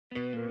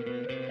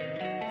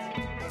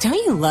Don't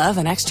you love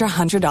an extra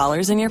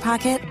 $100 in your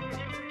pocket?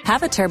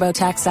 Have a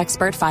TurboTax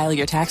expert file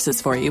your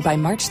taxes for you by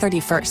March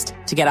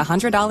 31st to get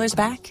 $100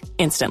 back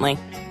instantly.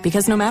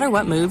 Because no matter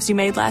what moves you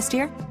made last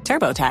year,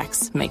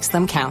 TurboTax makes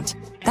them count.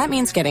 That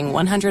means getting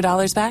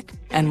 $100 back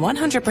and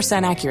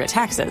 100% accurate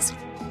taxes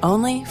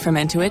only from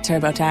Intuit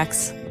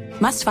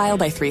TurboTax. Must file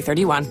by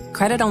 3/31.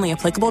 Credit only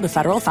applicable to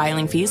federal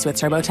filing fees with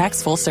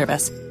TurboTax full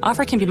service.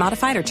 Offer can be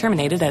modified or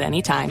terminated at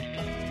any time.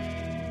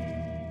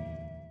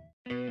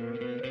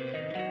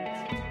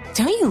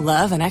 Don't you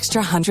love an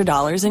extra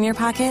 $100 in your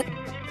pocket?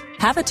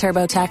 Have a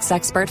TurboTax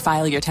expert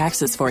file your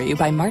taxes for you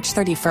by March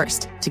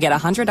 31st to get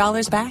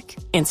 $100 back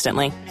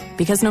instantly.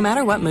 Because no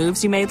matter what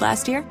moves you made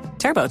last year,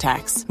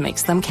 TurboTax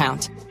makes them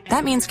count.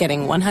 That means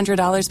getting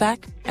 $100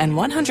 back and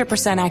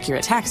 100%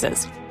 accurate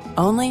taxes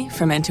only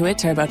from Intuit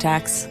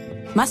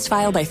TurboTax. Must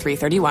file by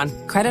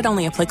 3/31. Credit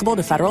only applicable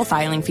to federal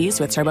filing fees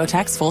with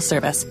TurboTax full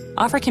service.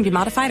 Offer can be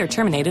modified or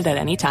terminated at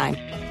any time.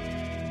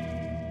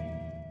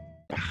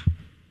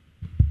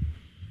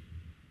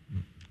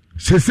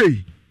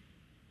 Say,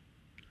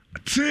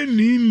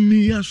 training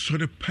me as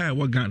sort of pair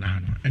wa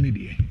Ghana, any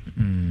day.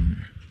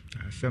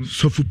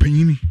 So for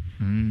Penny.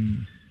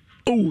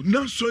 Oh,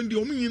 now so the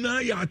only na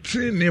ya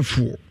train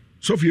for.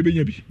 So for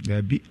Benyabi.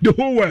 The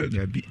whole world.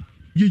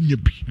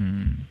 Yenyabi.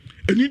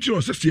 And you know,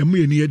 says your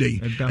me any day.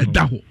 A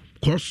daho.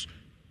 Cause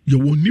you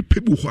won't need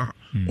people who are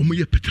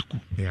omoye petaku.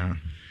 Yeah.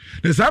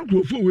 The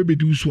sample for we be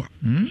do so.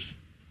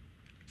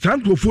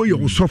 Sample for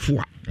your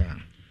software. Yeah.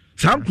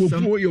 Sample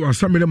for your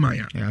Samuel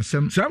Maya.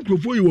 Sample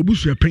for your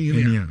bush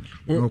opinion.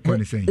 What can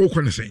I say?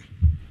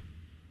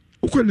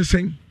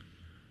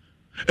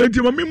 And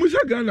to my Musa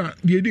Ghana,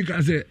 the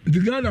Edika say, the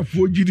Ghana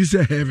for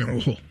GDC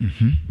heaven.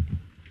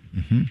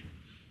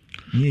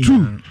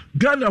 Two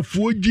Ghana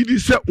for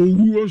GDC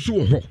or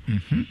so.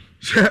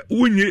 Say,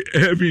 when you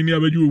have any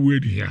other you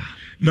wedding.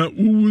 Now,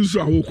 who's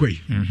our way?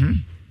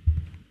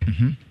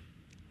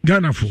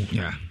 Ghana for.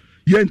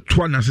 Yen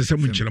twana se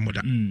semu nkyere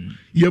moda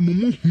ye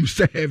mumu hu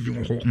se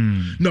heaven ho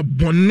na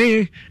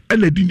bone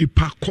na di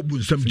nipa kobo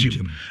nsam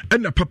jim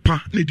na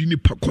papa na di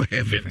nipa ko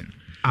heaven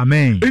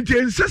amen enti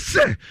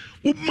ensese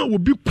wo ma wo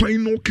bi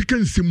kwan no keka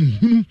nsem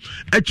hunu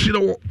a kyere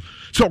wo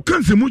so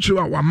kan nsem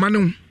kyere wa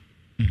mane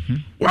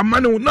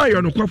na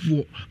ye no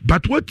kwafo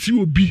but what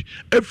you be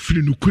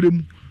afiri no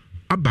kurem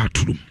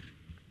abatulum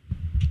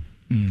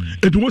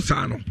enti wo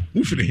sa no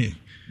wo firi he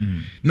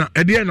na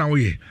ede na wo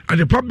ye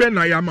ade pa ben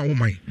na ya ma wo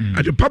man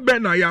ade pa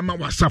ben na ya ma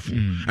wasafo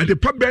ade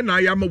pa ben na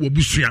ya ma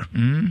wabusua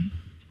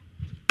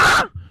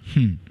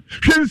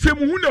hwe nsem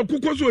hu na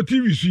kokko so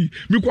TV su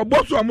mi ko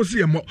boso amose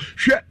ye mo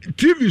hwe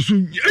TV su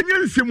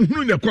enye nsem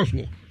hu na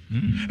koso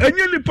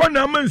enye nipa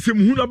na ama nsem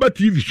hu na ba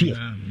TV su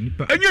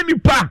enye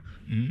nipa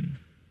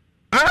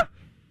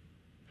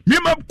mi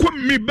ma ko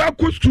mi ba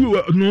ko stu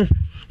no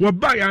wo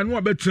ba ya no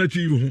abetena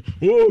TV ho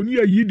oh ni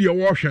ayi de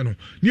wo hwe no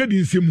ni adi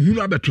nsem hu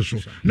na beto so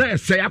na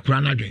ese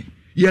yakora na dwen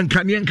ye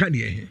nka ne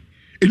ye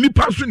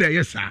enipa so na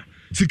ye sa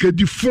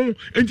sikadifon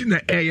enti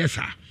na ye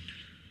sa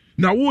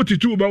na wo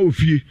titu ba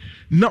ofie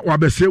na wa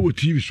bese wo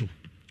TV so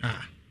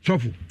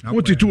sofo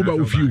wo titu ba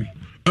ofie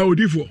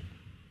odifo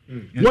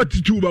wo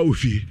titu ba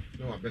ofie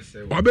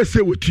wa bese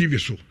wo TV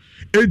so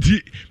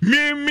enti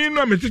mi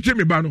no me tete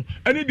me ba no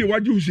eni de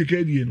waje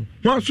husika die no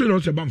wa so no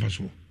se ba mfa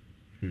so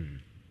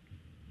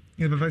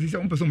But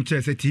I person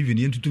chair say TV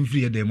ni entutu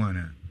free dem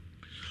ana.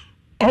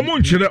 Omo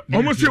nkyere,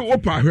 omo se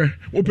opa hwe,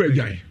 opa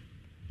agyan.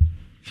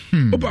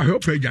 Opa hwe,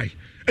 opa agyan.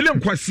 Ele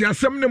nkwasi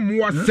asem ne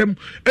mo asem,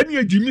 ene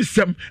agimi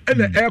sem,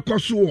 ene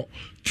ekoso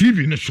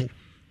TV ne so.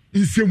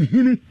 Nsem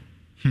hunu.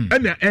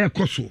 Ene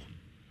ekoso.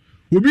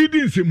 Obi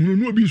di nsem hunu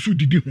no obi so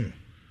didi ho.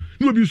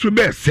 No obi so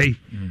be sei.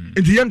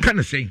 Enti yenka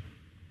ne sei.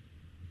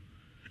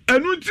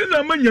 Enu nti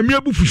na manyame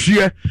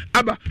abufuhie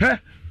aba,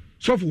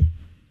 sofo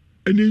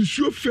and in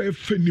so fair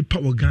fenny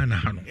power Ghana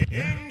hano.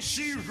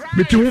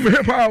 Meti home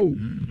hepa o.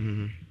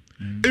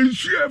 En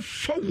so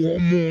fa wo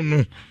mo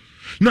no.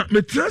 Na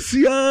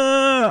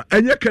metrasia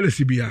enye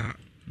kelesi bia.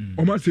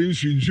 O ma se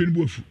nsu ni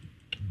bofu.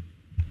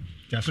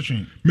 Ja so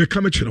twen. Me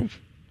ka me kire.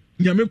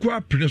 Nyame ko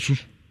apre so.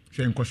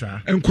 Se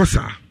enkosa.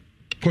 Enkosa.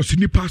 Kosi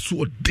ni paso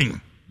odin.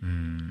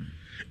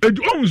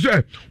 Edu on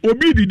se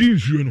obi didi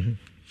nsuo no ho.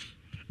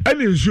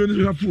 Ene nsuo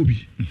ni so fa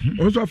obi.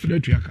 O so afre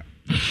atuaka.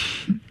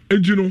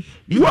 Ejino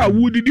wo a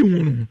wo didi ho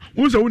no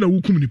wo se wo na wo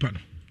kum nipa no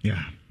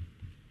yeah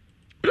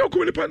wo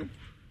kum nipa no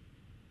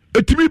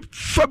etimi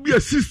fabia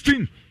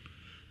 16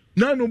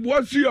 na no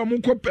boasi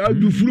amko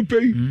adu furu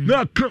pei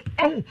na kan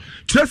oh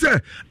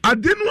chese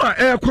ade no a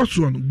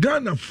ekoso no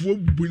Ghana fo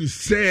buni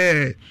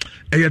se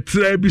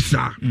eyetra bi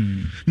sa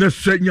na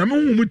se nyame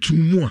hu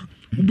mutumu a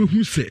wo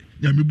behu se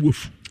nyame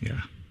buafu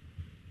yeah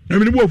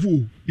nyame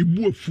buafu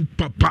ibuafu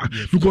papa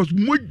because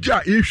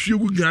moja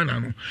ehwiegu Ghana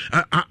no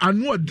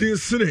anu odin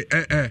sene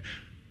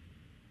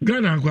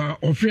Ghana kwa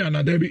ofia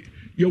na debi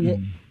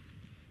yewo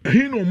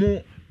hino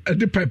mo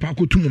de pipe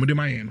akotumo de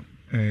mayen no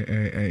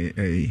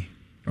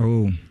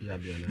oh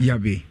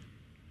yabe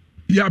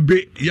ya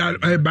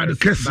bad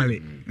case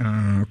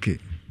okay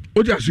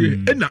o just say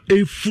na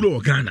e furo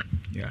Ghana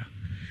yeah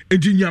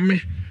enti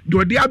nyame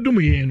do de adom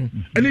yɛn no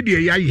ɛne de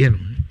yɛ ayɛ no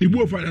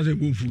ebu ofa na sɛ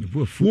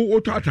bonfu wo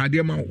to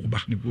atade ma wo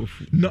ba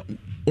na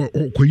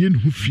okoye ne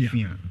ho fia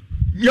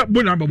ya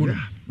bo na babo no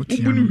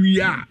obu no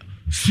wia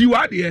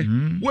siwa de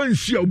wan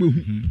sia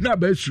obehu na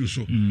ba asiru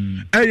so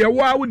ɛyɛ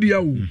wa wo de ya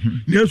wo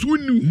na so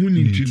wonni hu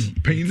ni nti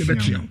no panyin ne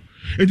betia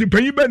enti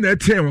panyin be na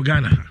ɛtɛn wo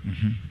Ghana ha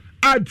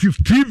active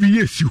TV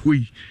esi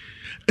hoi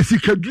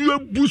esikadua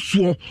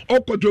buso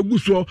okoto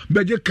buso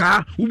beje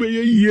ka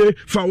ubeye yie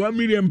fa 1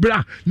 million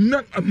bra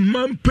na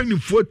man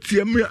penifo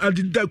tie me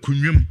adida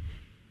kunwem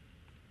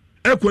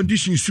air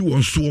condition si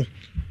won so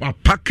wa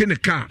pack ne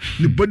car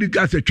ne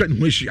bodyguards atwa ne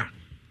ho ahia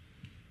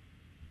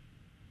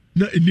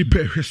na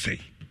enipa hwesei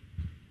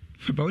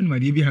ba woni ma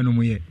de bi ha no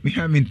mo ye me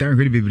ha me ntan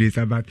hwere bebre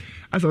sabat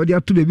asa odi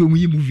ato bebi omu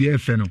yi movie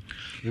efe no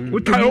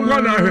uta o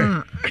gwa na hwe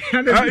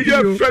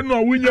ya fe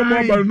no wunya mo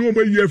ba no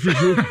mo yi efe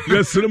so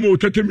yesere mo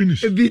 30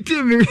 minutes bi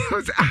ti me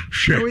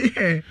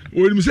hwe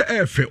o ni se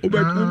efe o be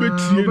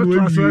tie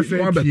no abi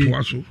mo abeto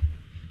aso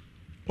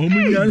o mu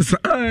nyansa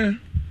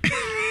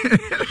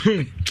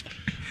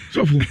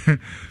so fu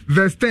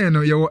verse 10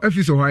 no ye wo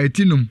efiso ho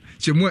atinum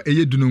chemu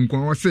eye dunun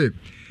kon wo se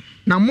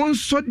na mo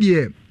nso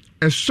de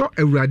eso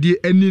awurade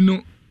ani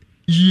no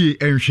yie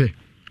enhwe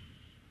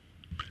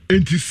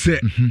enti se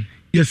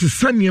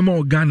yesesa niema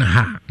o Ghana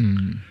ha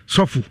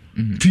sofu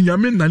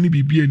tinyame nane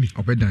bibia ni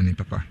obedane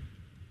papa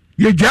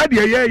ye jade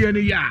ye ne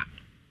ya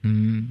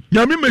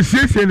nyame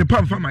mesiesie ne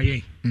pamfa ma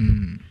ye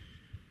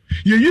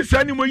ye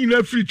yisa ni mo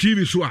nyina free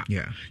TV so a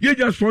ye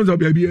just sponsor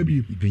bia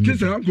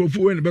just an crofo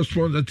when the best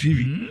sponsor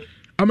TV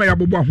ama ya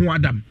bobo ho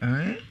adam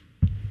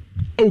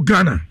o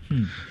Ghana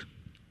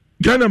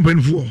Ghana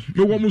benfo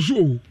me wo mo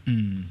so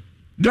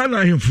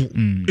Ghana himfo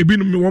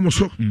ebinum me wo mo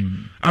so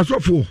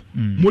asofo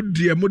mo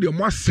de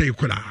mo asai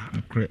kura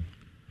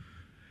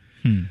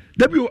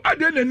W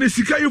ade na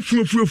sika ye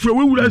fufufu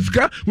we wura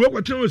sika we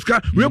kwatena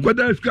sika we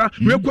kwada sika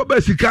we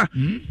kwaba sika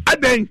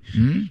aden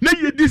na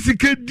ye di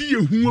sika di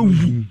ehu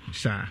awu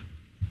sa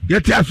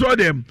yet I saw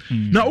them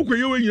na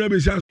ukoye we nyina be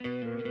sa.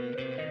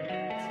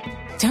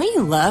 Don't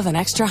you love an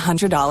extra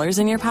 $100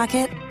 in your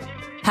pocket?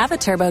 Have a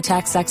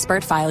TurboTax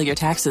expert file your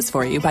taxes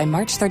for you by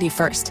March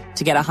 31st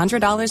to get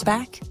 $100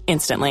 back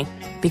instantly.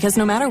 Because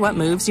no matter what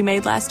moves you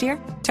made last year,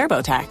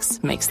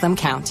 TurboTax makes them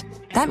count.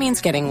 That means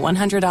getting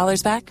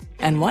 $100 back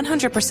and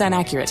 100%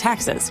 accurate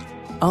taxes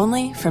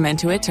only from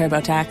Intuit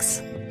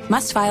TurboTax.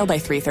 Must file by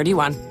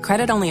 3/31.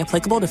 Credit only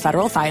applicable to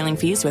federal filing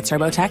fees with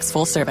TurboTax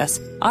full service.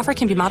 Offer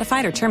can be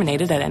modified or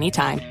terminated at any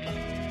time.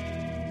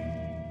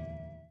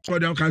 So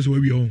down case we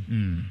be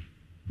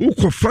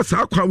uko fasa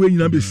akwa we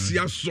nyina be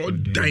sia so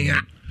dan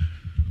a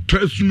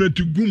transmit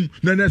gum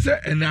na na say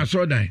and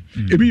aso dan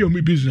e be your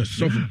business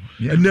so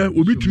and na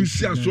obi timi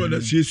sia so na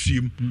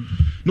siesiem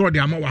na ode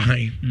ama wa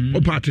han o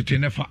patete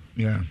nefa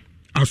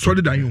aso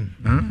dan yo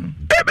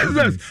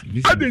business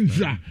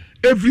adenza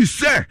every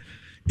say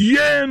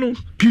ye no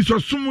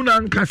kisosum na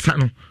nkasa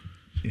no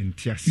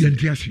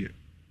entiase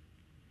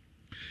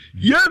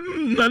ye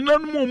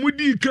nanan mo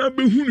mudi ka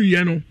be hunu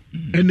ye no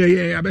ene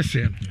ye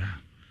abese no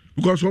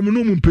because we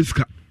no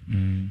pesca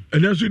and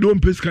then so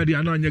don't pesca the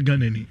ananya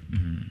Ghana ni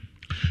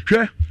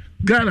hwe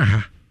Ghana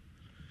ha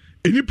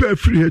eni pa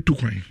free here to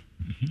kwan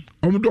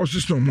do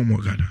system mo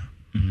Ghana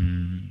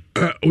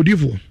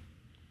odivo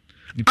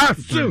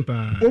still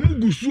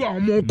gusu a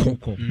mo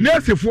ko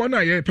nursefo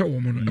na ye pe wo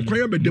mo no kwan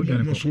ya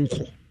bedem mo so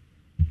ko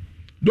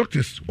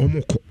doctors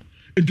ko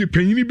enti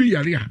panyini bi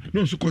yare a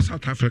no so ko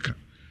South Africa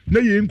na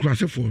ye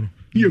nkurasefo no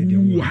ye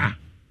wu ha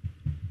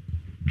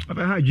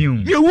aba ha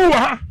dwen ye wu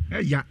ha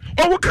ya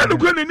o kan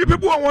ko ni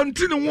people want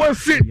to one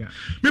say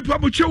me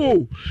papo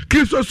chewo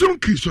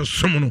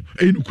kisosum no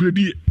e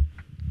nukuredi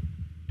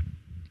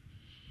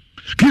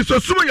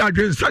kisosum ya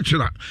dwen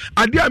sachira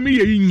ade a me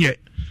ye nye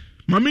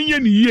ma me nye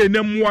ni ye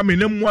na moa me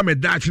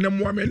daach na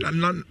moa me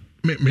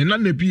na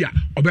bia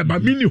obeba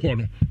mini ho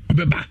no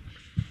obeba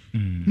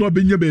no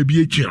obenya ba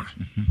bia chia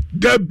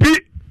da bi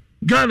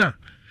Ghana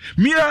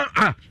mia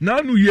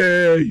na nu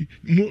ye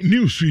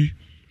news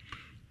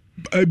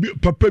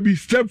papa bi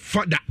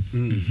stepfather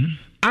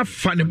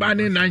afa ne ba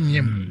ne na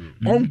nyem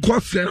onko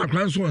se na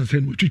kran so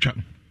onse no twitwa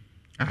no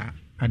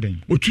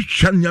aden o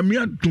twitwa nyame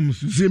adom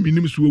se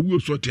minim so wu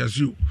so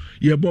tiase o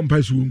ye bom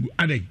pa so wu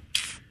aden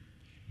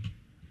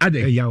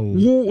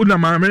wo na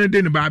ma me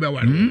de ne ba ba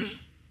wa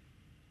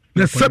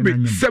na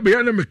sebe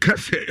ya na me ka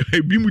se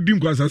bi mu dim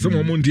kwa sase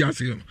mo nti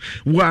ase no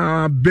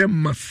wa be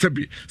ma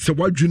sebe se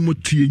wadwun mo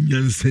tie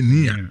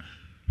nyansani a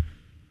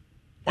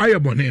aye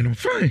bone no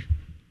fine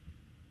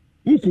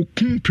uko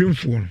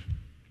kumpemfo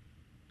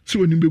so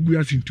oni begu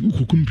asinti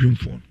uko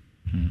kumpemfo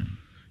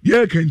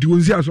ye kan di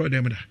wonzi aso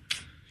dem da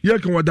ye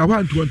kan wada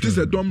wan to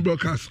antise don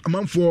broadcast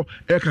amanfo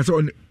e ka se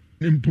on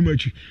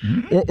impumachi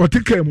o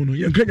tika mu no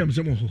ye kan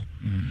nyamsem ho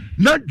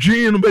na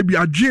dwen no ba bi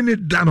adwen ne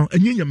da no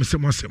enye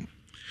nyamsem asem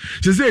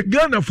se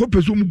Ghana fo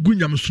peso mu gu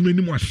nyamsem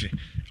ani mu ase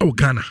o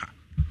Ghana ha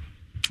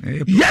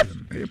yes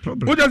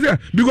what does it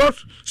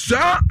because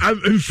sir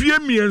I'm fear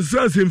me and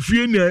sense and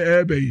fear near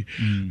ebe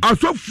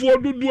aso fo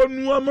dodo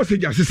nu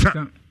message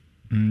asesa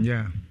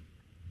yeah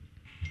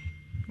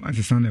Once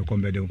the son of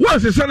Combedo.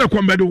 Once the son of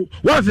Combedo.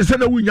 Once the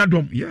son of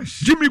Winyadom. Yes.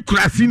 Jimmy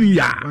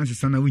Krasinia. Once the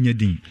son of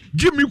Winyadin.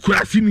 Jimmy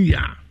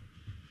Krasinia.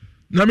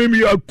 Na maybe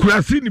you are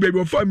Krasini, baby,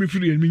 or for me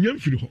free and minion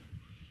free.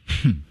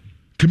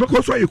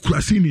 Because why you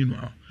Krasini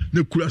now?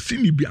 The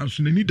Krasini be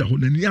answered and need a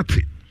hole and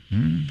yate.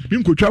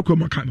 In Cochaco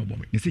Macama.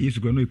 They say you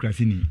go no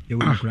Krasini. You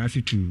will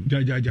Krasi too.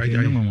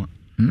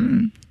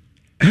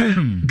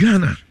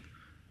 Ghana.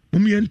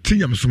 Mummy and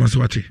Tinyam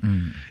Sumaswati.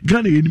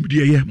 Ghana in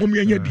the Mummy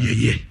and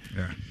Yea.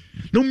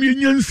 No me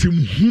yansim,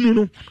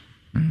 no.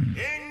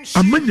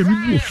 A man you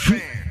will fool.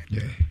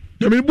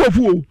 I mean,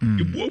 fool.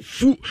 You will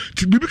fool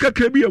to be bigger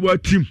cabby our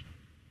team.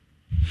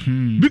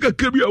 Bigger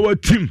cabby our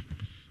team.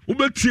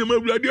 Over team,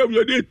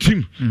 a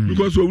team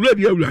because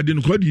already I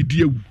didn't call you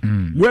dear.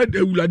 Where the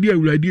Uladia,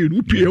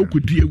 who pay out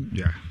with dear.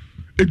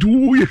 It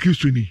will be a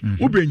Christian.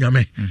 Obe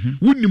Yame.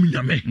 Wouldn't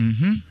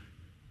Yame.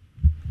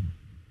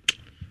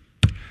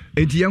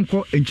 Eti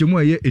yanko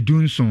enchemu ye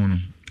edunson no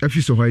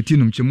afiso ho eti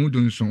no nchemu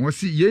dunson wo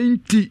si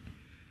yenti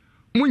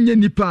munye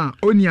nipa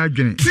oni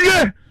adwene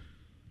tie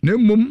na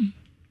mum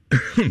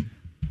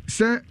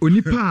se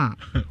onipa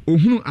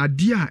ohunu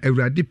ade a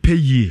awurade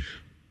peye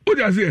o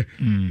ja se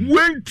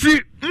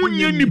wenti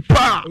munye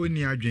nipa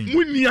oni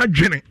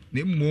adwene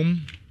na mum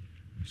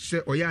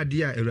se oya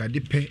ade a awurade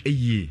pe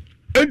eye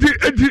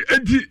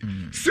enti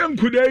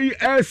senkodai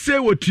ese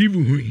wo TV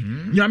hu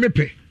nyame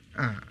pe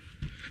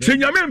se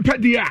nyame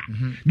mpade a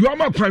de o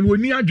makwan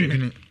woni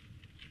adwene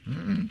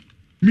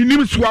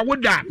minim so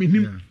awoda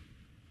minim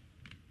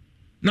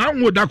na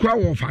woda kwa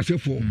wo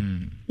fasefo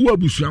wo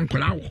abusu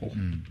ankola wo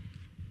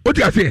o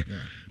ti ase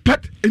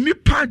but eni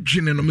pa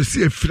adwene no me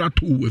se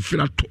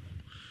efirato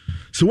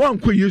se wan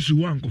ko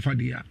Yesu wan ko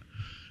fade a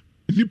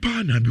eni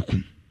pa na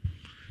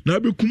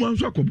bekum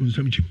anso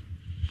akobonsam chim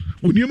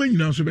oni ma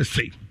nyina so be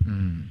sei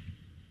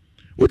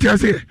what you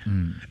say?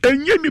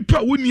 Enye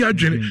nipa woni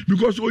adwene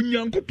because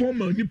onyankopon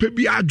ma nipa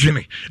bi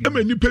adwene e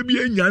ma nipa bi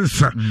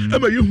anyansa e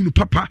ma yehunu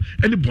papa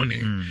ene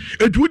bone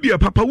etu di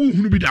papa wo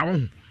hunu bi da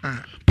wo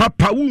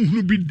papa wo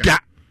hunu bi da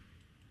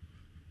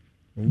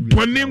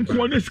bone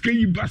nko na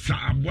skai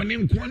basa bone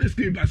nko na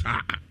skai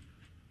basa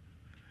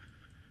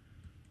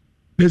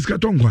neska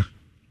tonkwa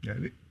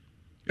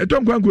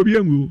etonkwa nko bi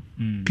anwo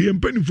ke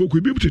yempani fo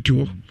ko bi tete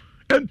ho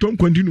enton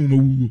continue ma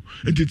wuwo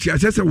entiti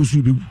asese wo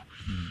su be wu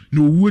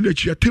no wu na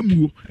chia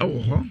temuo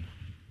ewo ho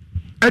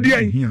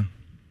adian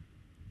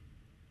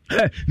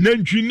na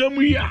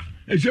ntwinam ya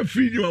ehye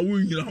fidi ma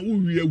wo nyina wo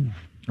wi awu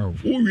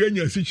wo wi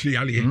anya sichire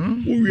yale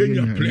wo wi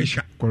anya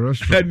pressure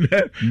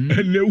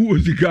and wo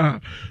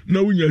zika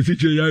na wo nya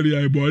sichire yale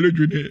ai bo ale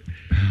dwene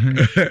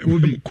wo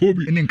bi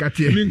kobi ni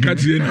nkatie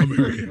na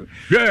be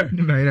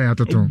ni ba ira ya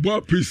toton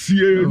bo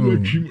pesie no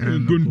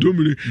twim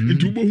gondomire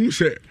nti wo hu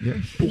se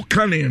o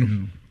kane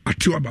no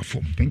ati aba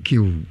fom. Thank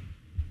you.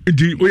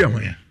 Ndi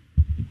oyamaya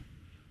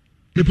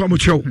nipa mo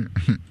chew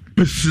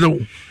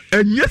meslo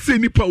enye se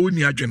nipa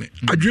woni adwene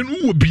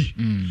wo bi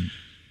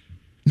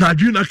na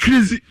adwene na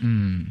crazy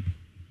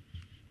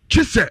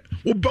chise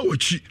wo ba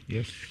wachi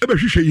e ba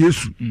hwehwe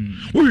Yesu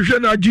wo hwehwe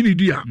na agini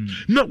dia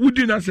na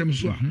wudi na asem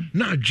so a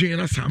na adwene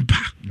na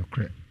sampa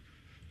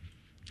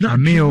na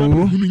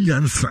ameo hunu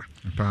nyansa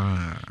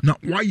na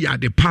waya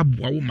de pa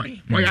boa wo man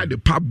waya de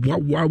pa boa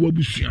wo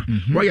abusia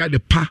waya de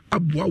pa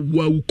aboa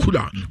wo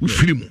kura wo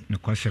firi mu na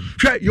kwasem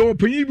hwe yo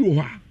panyi bi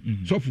wo ha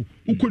sofu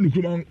ukoni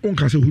kuruma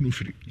onka se hunu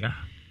firi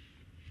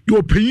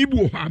yo panyi bi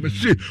wo ha be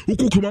se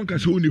ukokuma onka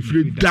se hunu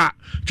firi da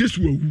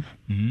chesu awu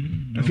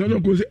asa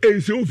no ko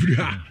se se o firi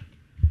ha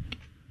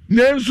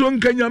nenso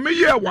nkanya me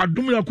ye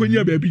wadom ya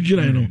kwanya ba bi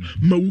gina no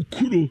ma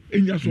wukuro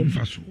enya so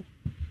mfaso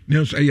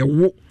nenso eye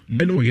wo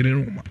ene wo yere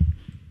no ma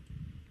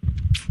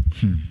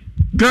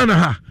Ghana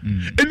ha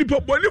eni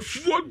papa ni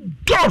fuo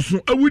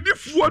doso awudi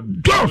fuo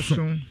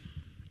doso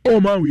o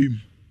ma we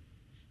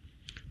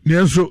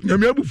nenso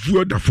nyame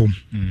abufuo da fom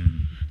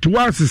to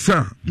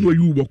wasesa no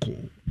yu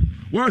boko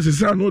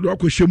wasesa no do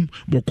akohyem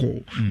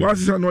boko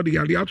wasesa no de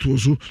yare ato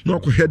so no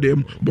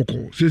akohedem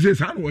boko sese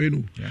sa no we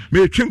no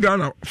me twin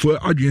Ghana for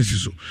agency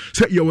so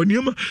se ye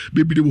woni ma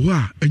bebide bo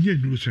ha anya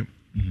nuru sem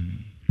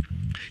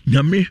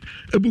nyame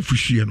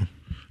abufuhie no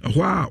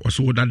ho a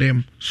waso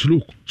wodadem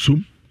slow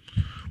sum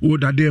o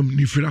dadem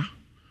nifira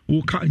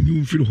o ka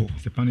nyu mfiri ho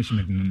the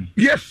punishment no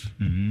yes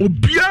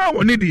obia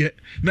woni de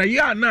na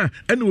ya na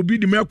ene obi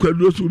di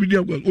makwaduro so obi di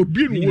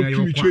obi no wo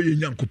tumi che ye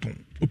nyankopon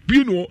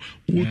obi no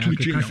wo tumi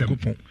che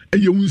nyankopon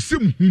eye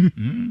unsem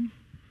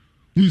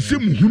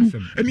hunu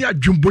ene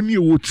adwumboni e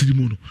wo tiri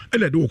mu no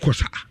ene de wo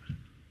kosa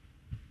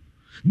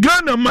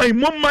Ghana mai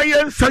momma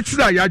yen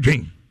sachira ya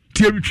dwen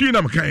tie bitwi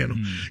na mkan no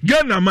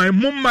Ghana mai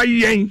momma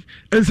yen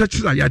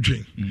ensachira ya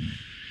dwen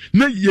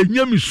na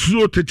yenyam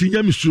suro tete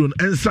nyam suro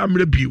ensa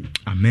mre biu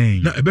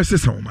amen na ebese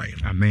sawman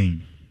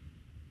amen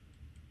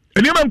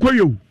enema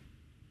nkoye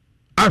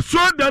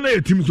asoda na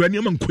yetim kura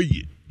enema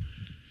nkoye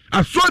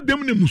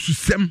asodem ne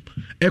mususem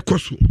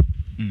ekoso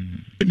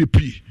ene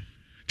pi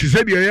ti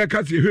said ye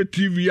ka se he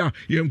TV a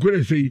ye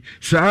nkore sei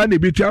saa na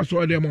beti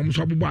asoda mo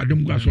so bobo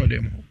adem gu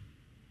asoda mo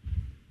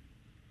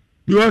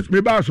because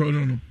me ba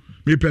asoda no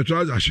me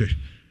petrol ashe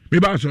me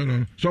ba so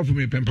no so for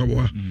me pempa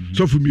boa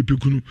so for me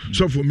pekunu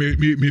so for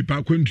me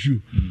pa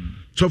kwantu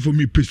so for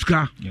me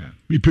peska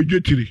me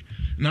pedwetiri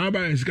na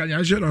aba ensika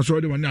nya hye no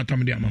so de woni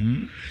atam de ama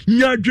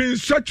nya dwen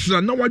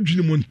sachra na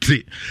wadwene mu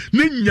nte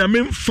ne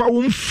nyame mfa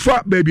wo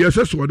mfa ba bia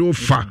se so de wo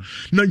fa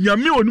na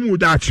nyame oni mu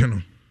da ache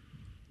no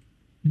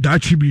da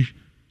ache bi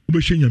wo be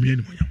hye nyame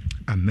ani mo nya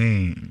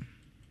amen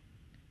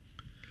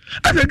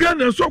ata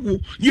Ghana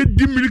soko ye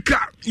dimirika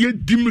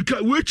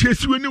we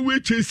chase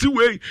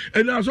we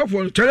and aso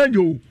for challenge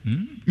o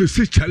me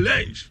say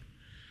challenge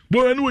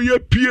bo anu ye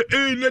pie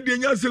na de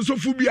nya se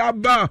sofu bi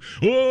aba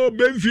o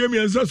benfie mi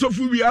ensa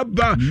sofu bi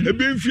aba e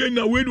benfie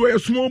na we do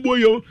small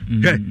boy o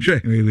hwe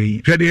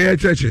de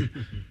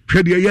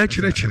ye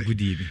chere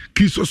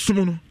ki so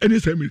somo no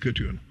eni sa America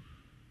tu no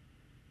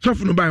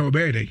sofu no bai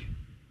obey dey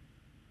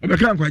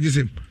obeka nkwaje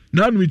sem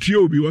na anu tie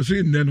obi wo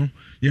se nne no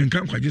ye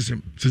nka nkwaje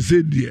sem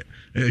se de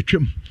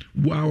twem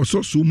wa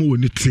so mo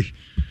woni te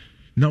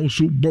na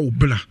so bo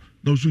bla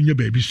na so nya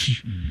ba bi si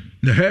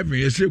na heaven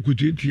ye se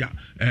kutetia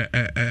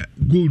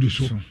gold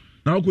so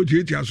na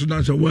kutetia so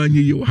na so wa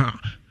anyi ye ha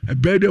e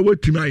be de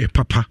watimi aye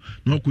papa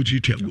na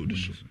kutetia gold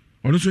so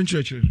ono so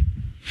nchire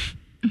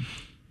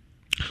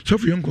so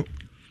fu yanko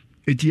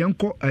eti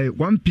yanko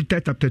 1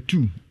 Peter chapter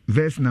 2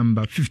 verse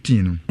number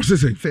 15 o se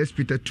 1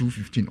 Peter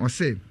 2:15 o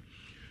se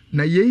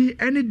na yei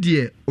ene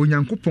de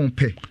onyankopon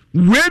pe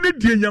we ne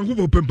de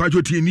onyankopon pe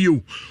mpacho tie ni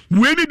o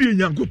we ne de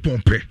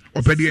onyankopon pe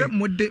opede se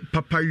mode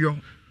papayo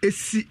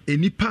esi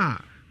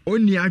enipa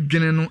oni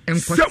adwene no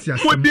enkwasi asem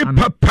se mode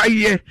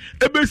papaye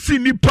ebesi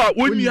nipa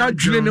oni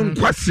adwene no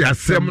enkwasi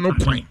asem no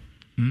kwan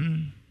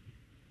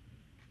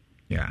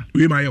yeah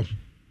we mayo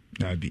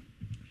dabi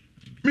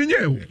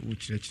minye o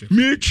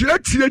mi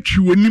chire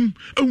twiwonim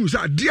ehun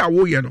sa de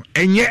awo ye no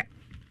enye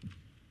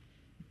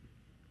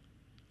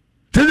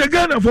Teze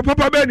Ghana for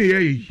papa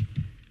beni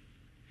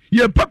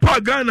ye papa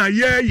Ghana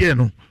ye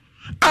no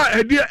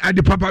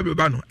ade papa be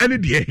ba no ene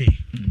de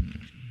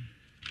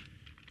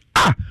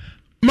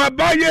ma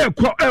ba ye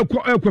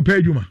ekọ pa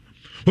adwuma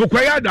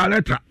okwaya da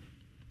letter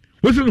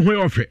wo se no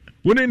ho ofe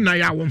wo ne na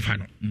ya wo mfa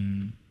no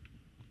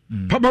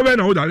papa be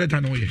na wo da letter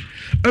no ye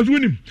azu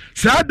nim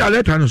sa da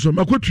letter no so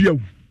makotu ya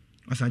wu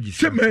asaji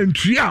se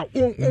mentua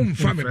o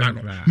mfa me ba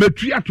no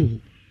matua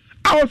to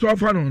awo so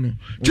afa no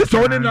ti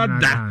so ne na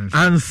da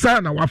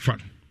ansa na wafa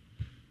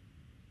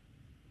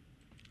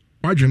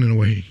wajene no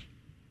wahi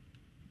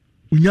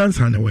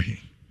unyansa na wahi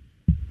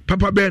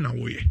papa be na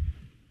wo ye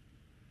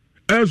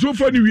so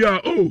fa ni wi a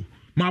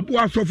ma bo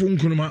asofo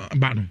nkunu ma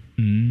ba no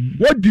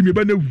wodi me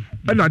ba na wu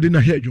na de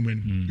na he adwuma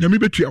ni nyame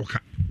betua oka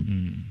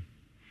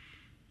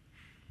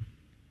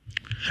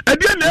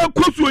ade na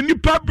ekoso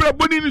nipa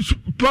braboni ni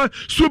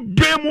so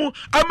bemu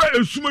ama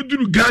esuma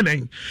duru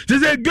Ghana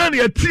say Ghana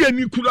ya tie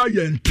ani kura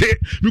ya nte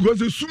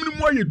because esum ni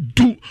mo ye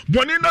du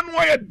boni na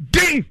no ye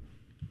den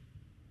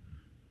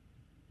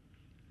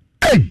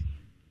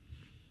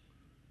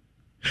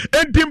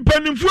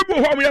entimpanimfu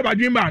bo ho mo ya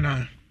badwimba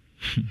na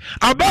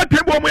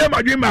abate bo mo ya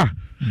madwimba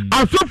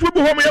asofu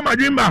bo ho mo ya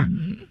madwimba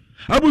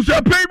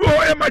abusa pei bo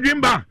ho ya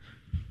madwimba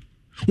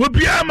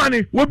obi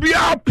amane obi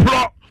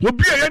apro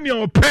obi ya ne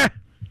opɛ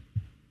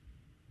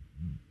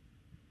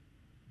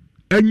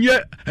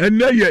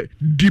enye ye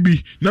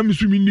dibi na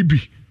misumi ni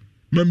bi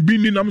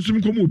mambini na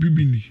misumi komo obi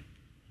bi ni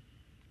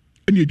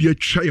ene di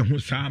atwa ye ho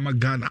saa ma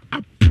Ghana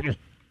apro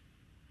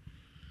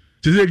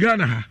teze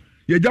Ghana ha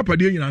ye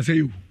japade nyina sɛ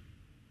yo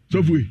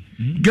sofu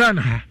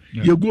Ghana ha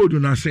ye gold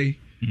na sɛ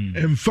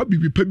emfa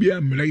bibi pa bia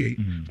mra ye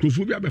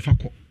krofo bia befa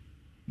kɔ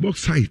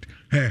bauxite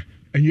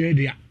enye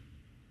dia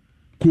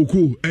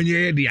koko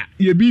enye dia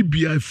ye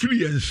bibia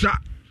free ensa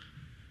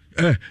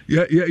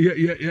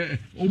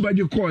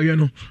obaje call ye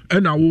no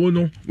na wo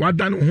no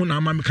wadan ho na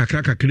ama me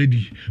kakra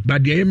di ba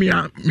de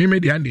me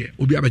de ande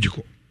obi abaje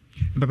ko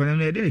papa na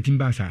no de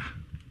timba sa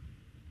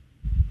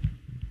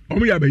o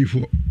me ya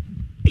bayifo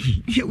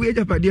we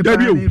ja pa de pa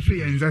na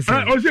free enza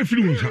say o say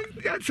free unsa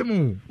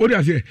yatsemo o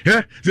de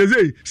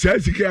say say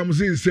sika am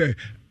say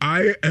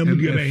I am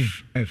the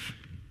F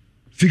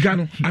sika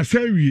no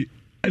asanwie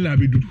na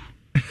abeduru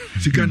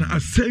sika na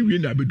asanwie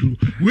na abeduru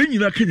we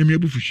nyina kanya me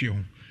abufuhie ho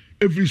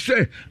every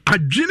say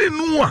adwene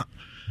no a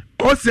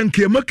o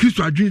senke ma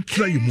Kristo adwene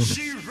tena yi mu no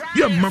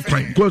ye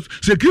makwan because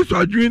se Kristo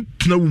adwene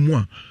tena wo mu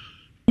a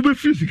wo be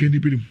feel sika ni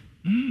birim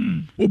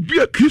obi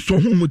a Kristo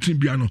ho mutin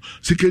bia no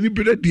sika ni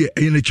bere de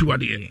e na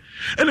chiwade e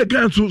na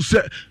gan so se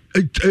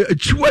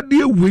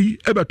chiwade wei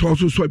e be to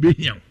so be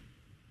hian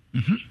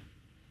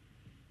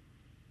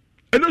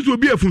eno so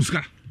obi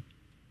afunska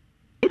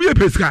obi e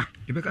peska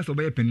e be ka so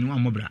be pennu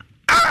amobra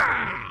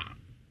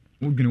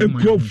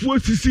nkurɔfoɔ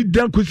sisi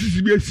dan ko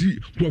sisi bi esi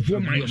nkurɔfoɔ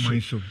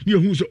man so ne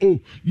ehu sɛ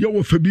yɛ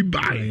wɔ fa bi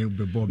baae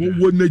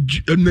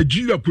wɔ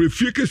Nigeria kura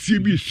fie kɛseɛ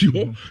bi esi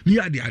hɔ ne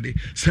yɛ ade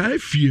saa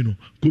fie no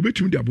ko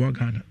betumi de aboa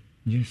Ghana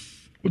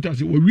wota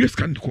sɛ wɔwie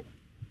sika no kɔ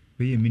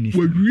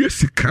wɔwie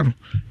sika no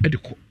de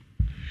kɔ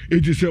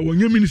eti sɛ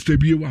wɔnyɛ minister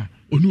bi wa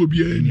ɔne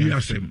obi ani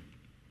asɛm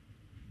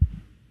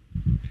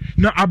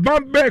na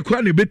aban bɛɛ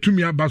kora na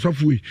ɛbɛtumi aba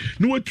sɔfo yi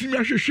na wɔtumi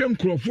ahwehwɛ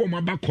nkurɔfoɔ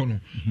ɔma bakɔ no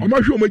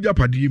ɔmahwɛ ɔma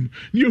agyapadeɛ mu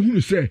ne yɛhunu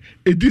sɛ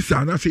ɛdi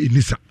saa anaasɛ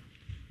ɛni sa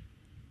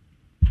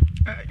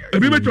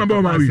ebi bɛtumi aba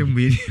ɔma wei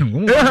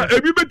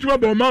ebi bɛtumi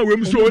aba ɔma wei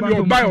mu sɛ ɔde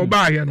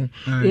ɔbaayɛ no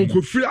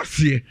ɔnkɔfiri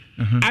aseɛ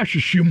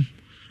ahwehwɛ mu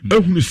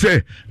ahunu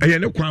sɛ ɛyɛ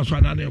ne kwan so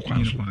anaa ne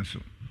kwan so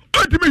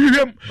ɔtumi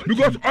hwehwɛ mu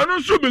because ɔno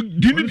nso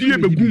di ne die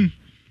bɛgum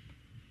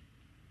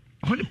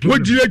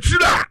wɔgyina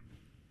akyiri a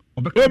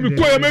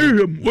ɔmekɔ yɛ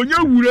mɛhwehwɛ mu ɔnyɛ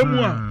wura mu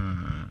a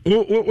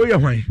woyɛ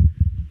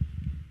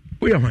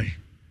hwan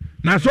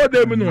na sɛ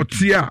ɔda mu na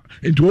ɔte a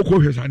nti wɔkɔ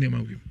hwɛ saa nneɛma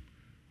wei mu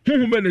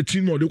honhom bɛ na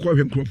ti na ɔde kɔ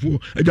hwɛ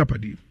nkurɔfoɔ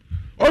agyapadeɛ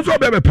ɔnso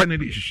ɔbɛbɛpɛ ne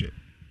de hwehwɛ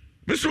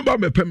meso ba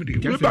bɛpɛ me de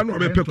weba no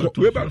ɔbɛpɛ kɔ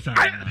weba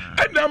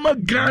ɛna ama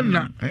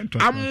Ghana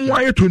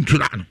amoa yɛ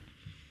tontona no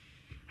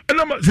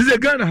ɛna ma sɛ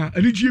Ghana ha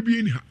anigye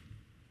bi ni ha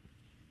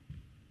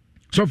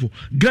sɔfo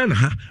Ghana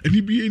ha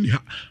anigye ni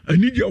ha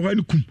anigye ɔhɔ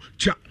ne kum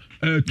kya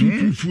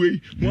tutufuei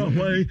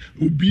hwan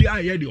obi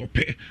ayɛ de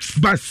ɔpɛ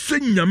ba sɛ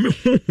nyame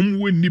honhom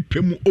wɔ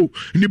nipa mu o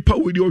nipa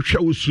wɔ de ɔhwɛ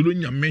wo suro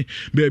nyame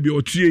baabi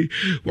ɔtie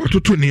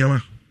watoto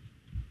nneɛma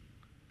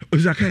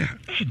Zakaya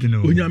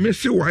onyame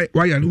se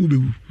waya no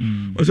wobɛwu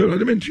ɔsɛ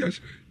ɔde me ntia sɛ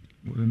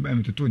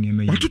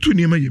watoto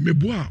nneɛma yɛ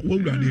meboa a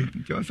wawurade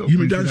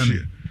yim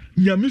danseɛ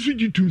nyame so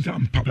gye tum sɛ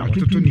ampa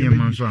watoto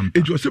nneɛma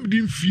ɛnti ɔsɛm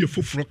de mfie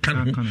foforɔ ka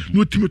ne ho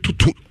na ɔtumi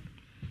toto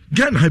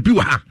Ghana bi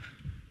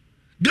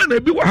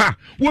wɔ ha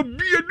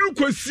wobia duru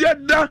kwasia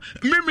da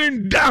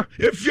memen da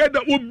efia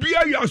da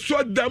obia yɛ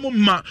asɔ da mu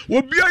ma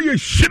obia yɛ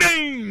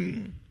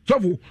hyerɛn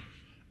sɔfo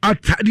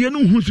atadeɛ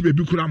no hu sɛ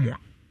baabi kora mmoa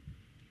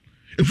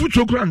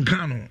efuturo kora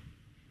nka no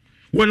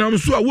wɔnam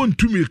so a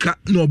wɔntumi ka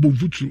na ɔbɔ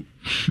mfuturo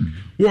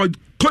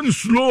wɔkɔ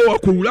slow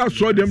akɔwura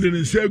asɔ dɛm de ne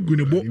nsa agu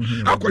ne bo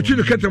akɔkye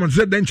ne kɛtɛm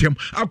sɛ dɛnkyɛm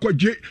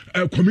akɔgye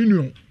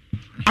communion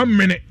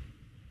amene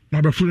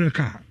na bɛforo ne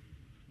kaa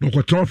na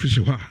ɔkɔtena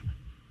ɔfise hɔ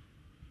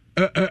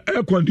a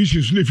air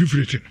conditions ne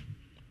fifirete no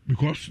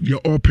because they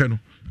are all pen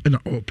and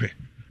all pay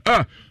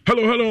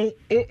hello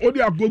o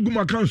dia go gum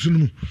account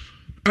no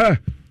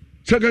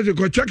secretary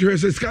ko check your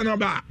scanner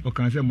ba o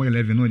kan say mo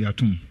 11 no dia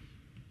tum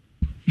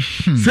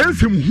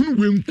sense hunu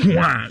we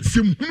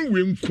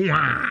nko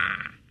a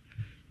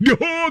the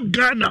whole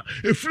Ghana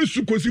e free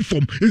sukosi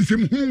form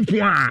nsem hunu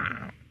nko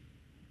a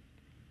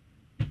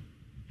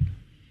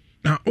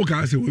na o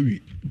ka say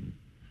we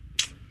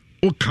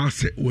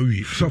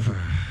so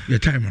your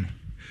time no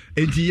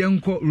enti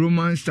yenko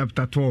Romans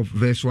chapter 12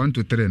 verse 1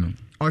 to 3 no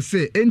o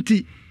say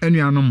enti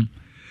anuanom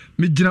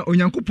megyina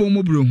onyankopɔn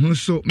mobro hu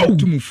so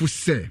metumufo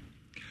sɛ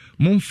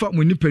momfa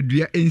mo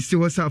nipadua ensi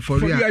hɔ sa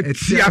afɔre a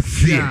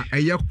ɛtia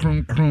ɛyɛ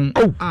kronkron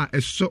a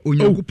ɛsɔ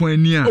onyankopɔn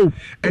ani a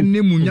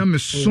ɛne mu nyame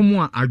som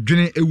a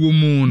adwene ɛwɔ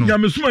mu no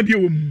nyame som ade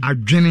ɛwɔ mu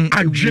adwene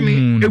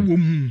ɛwɔ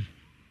mu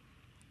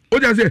o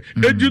ja sɛ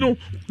edi no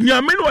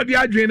nyame no ɔde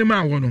adwene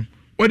ma wɔ no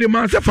ɔde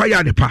ma sɛ fa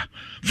yɛ adepa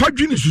fa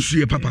dwene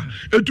susuye papa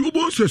etu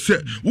obo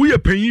sɛ woyɛ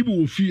panyin bi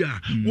wɔ fie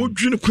a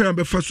wodwene kwan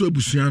bɛfa so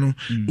abusua no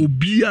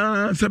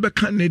obia sɛ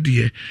bɛka ne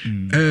deɛ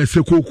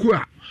sɛ koku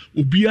a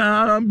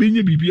obia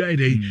benye bibia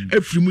ide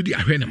afiri mu di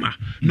ahwɛ ne ma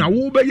na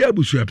wo bɛyɛ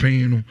abusua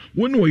panyin no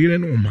wo ne ɔyere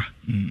ne ɔma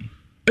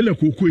ɛna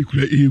koku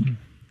ekura ewu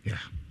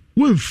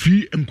wo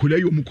mfi nkola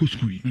yɛ ɔmo kɔ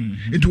school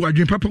nti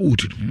wadwen papa wɔ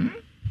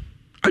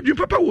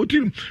ti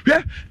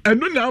hwɛ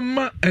ɛno na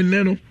ama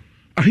ɛnɛ no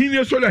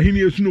ahini so la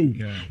ahini snow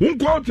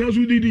wonko atena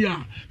so didi a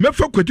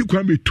mefa kwati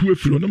kwan betu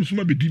afiro nam so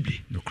ma bedi bi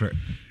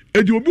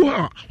edi obu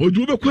ha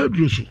odu obekwa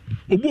aduro so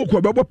obu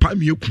okwa bebo pa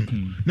me eku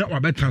na wa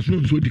beta so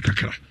nso di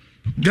kakra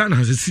Ghana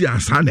has see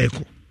asa na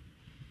eko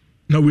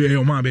na we e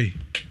o ma be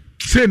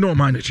say no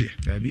man tie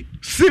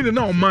say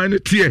no man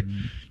tie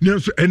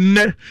nso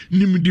enne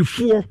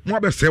nimdifo mo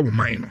abese wo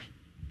man no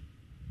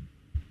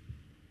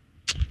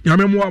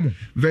nyame mo amo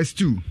verse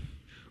 2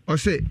 o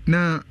say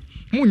na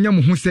munya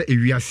mo ho sɛ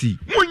ewiase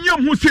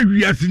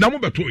na mo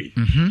betoye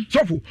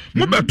sofo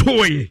mo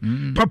betoye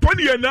papa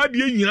ne na ade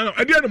nyina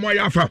ade na mo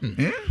ayɛ afa ho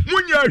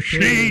munya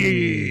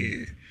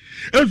hwe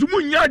enso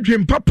munya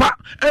adwen papa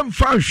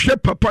emfa hwe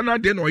papa na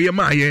ade na ɔyɛ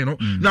ma ayɛ no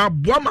na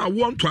aboa ma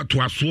wo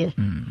ntoatoaso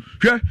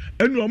hwɛ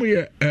enu ɔmo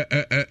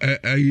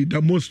yɛ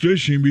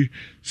demonstration bi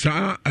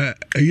saa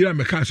ayira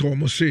meka sɛ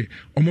ɔmo se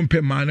ɔmo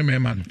mpɛ ma ne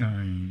mema no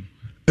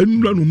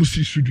enu na no mo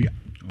si sudua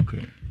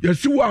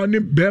yɛsi wa ne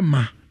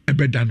bɛma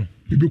ɛbɛda no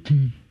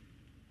ebekum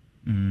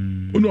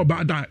ono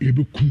ba da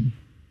ebekum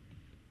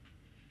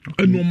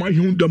eno ma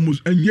hu da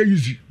mus enye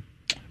easy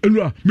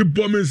eno a me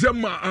bɔ me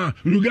nsɛm a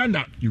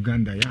Uganda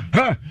ya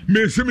ha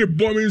me se me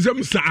bɔ me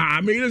nsɛm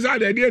saa me yesa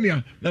da de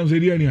ania na so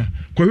de ania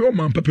kɔhwɛ o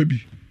man papa bi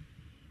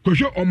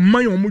kɔhwɛ o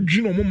man o mo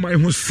dwene o mo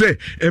man ho sɛ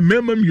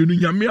emema mienu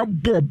nyame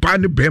abɔ ba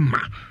ne bɛma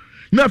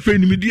na fa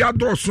nimidi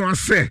adɔso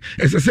asɛ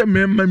ɛsɛ sɛ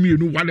mema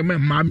mienu wale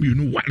mema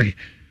mienu wale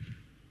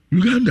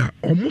Uganda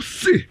o mo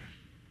se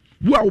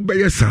wo a wo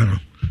bɛyɛ saa no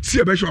si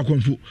ebe hwe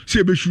akonfo si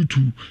ebe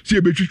shutu si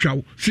ebe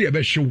twitwawo si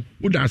ebe hyew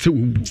wo da se wo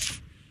wu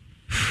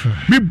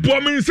mi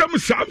bɔ me nsɛm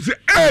sam se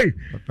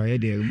papa ye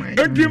de mai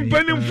enti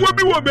mpanimfo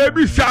bi wɔ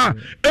baabi saa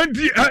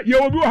enti ye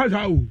wo bi wɔ ha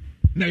saa o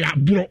na ya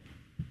boro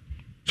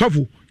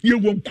sɔfo ye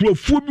won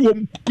krofo bi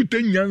won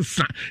kuta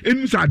nyansa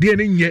enu sa ade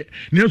ne nye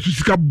ne so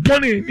sika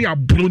bone ne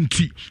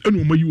abronti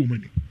enu omayi wo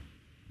mani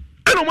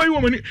enu omayi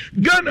wo mani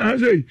Ghana ha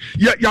say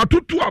ya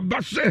tutu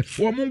abase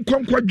wo mon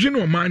konkwa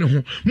dwene o man ne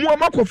ho mo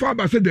amakofa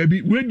abase da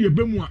bi we die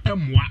be mu a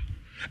emwa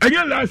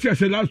anya last year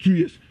say last 2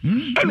 years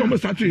enu mo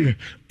start here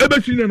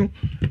ebe si ne no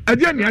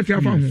ade ne ati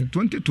afa ho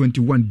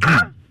 2021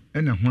 June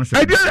ena ho asa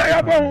ade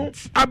ya ba ho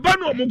aba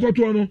no mo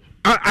koto no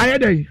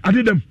ayedai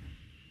adedam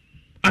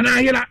ana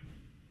ayela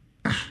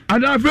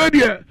ana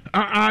afedie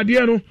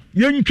ade no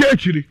yentwa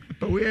akiri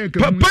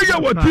papa ya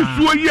wati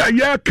suo yi a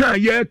ya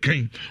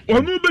kan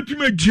onu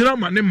betime gira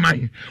ma ne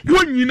man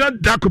wonyina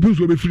da kopin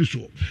so be firi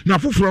so na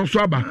foforo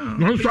nso aba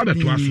no nso aba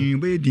to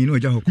aso be din no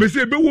ja hokko me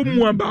se be wo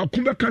mu aba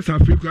ko be kasa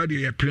afrika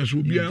de ya pere so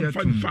obi an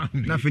fa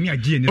na fe ni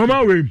agye ni o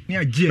ma we ni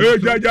agye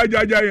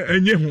ja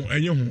enye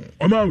ho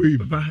o ma we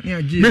papa ni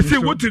agye me se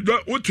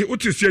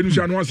wote se anu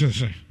sha no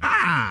asensen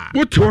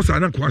wote wo sa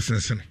na ko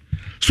asensen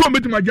so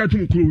betime agya to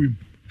mu kuro we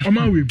o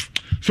ma we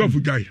so fu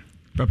jai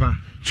papa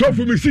so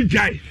fu me si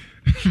jai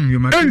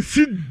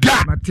ensi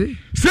da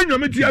senyo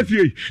meti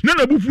asie na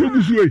na bufu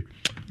ogusu e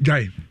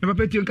jai na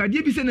papa ti nka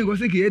die bi se ne go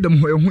se ke edam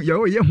ho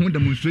ye ho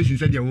demonstration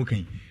se dia wo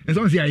kan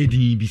enso se aye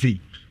din bi se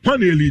kwa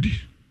na elidi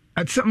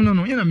at some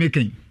no ye na me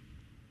kan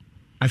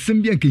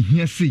asem bi anka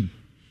hia sei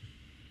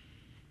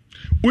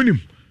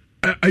unim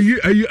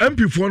ayi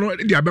MP for no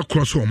dia be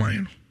cross o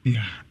man no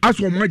yeah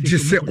aso mo agye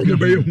se o mo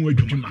be ye hu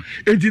adwuma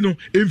enti no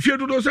emfie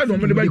dodo se no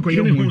mo de ba ye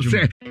hu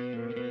se.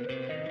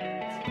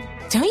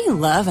 Don't you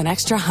love an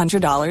extra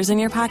 $100 in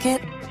your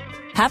pocket?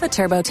 Have a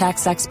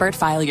TurboTax expert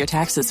file your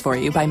taxes for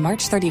you by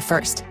March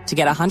 31st to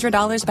get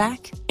 $100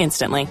 back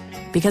instantly.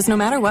 Because no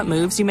matter what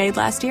moves you made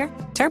last year,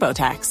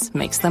 TurboTax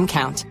makes them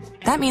count.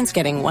 That means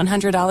getting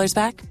 $100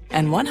 back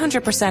and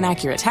 100%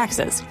 accurate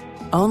taxes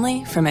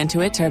only from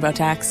Intuit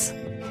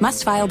TurboTax.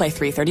 Must file by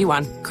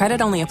 3/31. Credit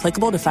only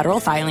applicable to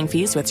federal filing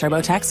fees with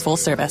TurboTax full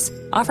service.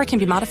 Offer can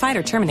be modified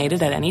or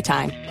terminated at any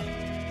time.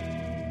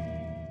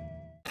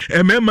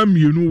 Emema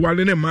mienu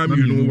wale ne ma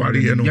mienu wale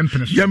ye no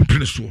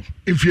yempene so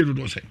efie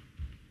do say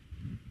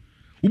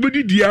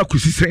ubedi dia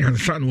akosi say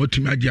ansa na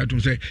watimi agi atom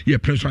say ye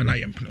prince na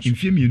yempene so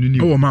efie mienu ni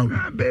o ma we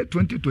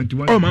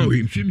 2021 o ma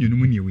we efie mienu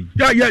mu ni we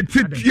ya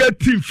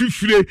team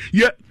fifire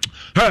ye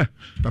ha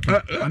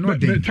papa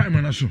me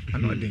time na so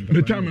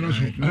me time na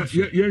so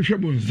ye hwe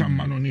bo nsam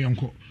no ne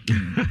yenko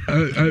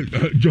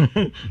John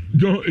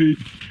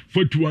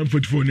 41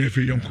 44 na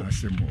efe yenko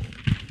asemo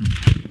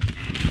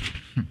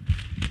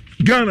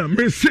Ghana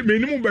me se me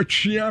ni mu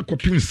betwea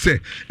kopim se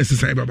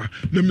esesan baba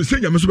na me se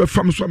nyame so be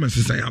fam so ma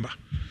esesan aba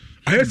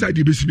ayesa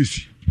de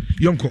besi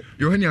yonko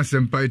Yohani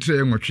asempa etre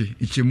enwotwe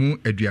ichemu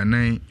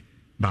aduanan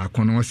ba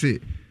kono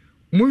se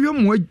moyo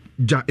mo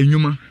ja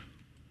enwuma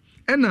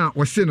ena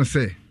wose no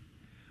se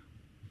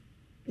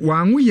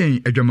wanwu yen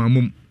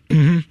adwamamum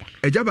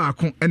eja ba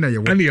ko ena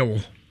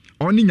yewo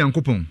oni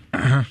nyankopon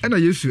ena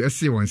Yesu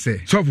ese won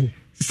se sofo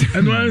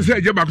eno an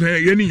say je bakon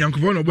ye ni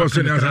yankofo no boss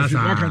na asase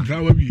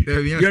wakantra wa bi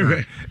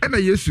ye ena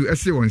Yesu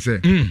ese won se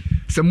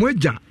se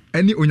moja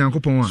ani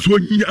onyankopon a so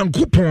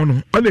nyankopon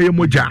no ana ye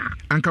moja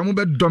anka mo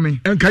be dome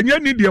anka nya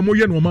ni de mo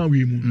ye no ma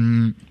we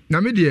mu na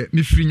me de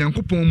me firi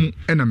nyankopon mu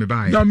ena me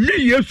bae na me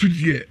Yesu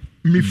de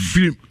me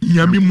firi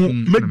nyame mu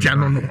meja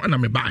no no ana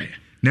me bae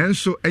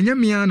nanso enya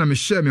mia na me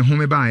hye me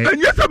home bae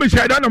enya sa me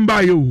hye da na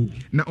bae o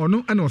na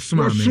ono ana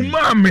osuma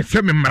me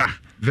se me mra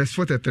verse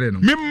 43 no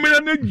memmena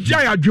ne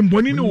jai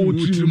adwemboni ne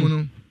wotiri mu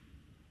no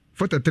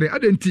 43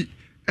 adenti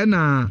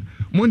ena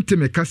monte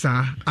me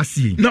kasa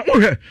asie na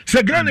ohwe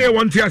se Ghana e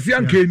wonte ase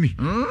anka ni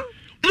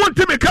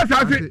monte me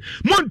kasa ase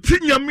monte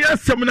nyame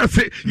asem na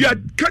se ya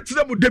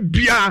kachira mu da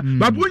bia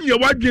babo nya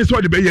wadwen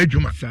so de be ya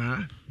adwuma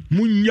saa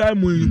munya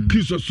mu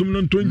Kristo sum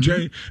no nto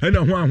nchen ena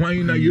ho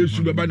ahwan na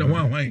Yesu beba na ho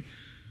ahwan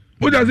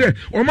Oda say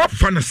o ma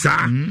fa na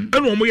saa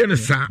ena o mo ye na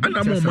saa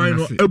ana mo man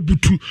no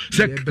abutu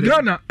se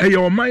Ghana eye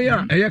o man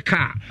a eye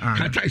ka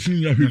kata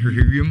isin nya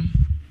hwehwem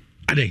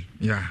ade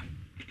yeah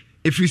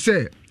if you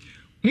say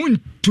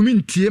muntumi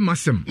ntie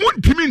masem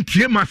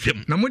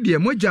na mo de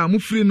moja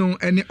amufiri no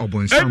ene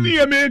obonsam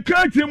eni me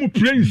ka tie mu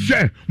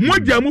prince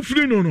moja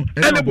amufiri no no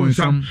ene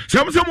bonsam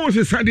sam mo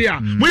se sade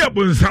a mo ya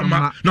bonsam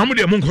na mo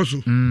de mo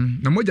nkoso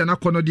na moja na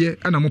kono de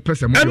ana mo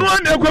pese mo eno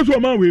na ekoso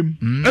ma wem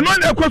eno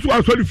na ekoso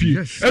asori fie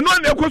eno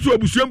na ekoso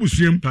abusuam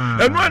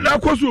eno na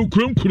ekoso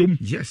okurom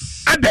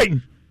yes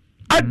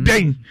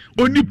aden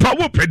onipa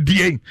wo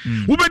pedie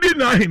obedi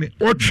na ahene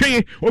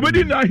otwe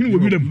obedi na ahene wo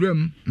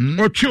wiram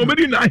otwe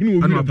obedi na ahene wo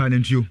wiram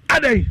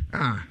aden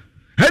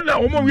hena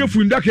omo we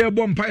fundaka e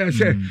bom pa ya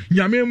se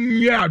nyame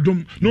mye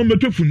adom no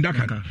meto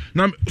fundaka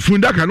na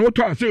fundaka no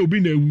to ase obi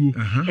na ewu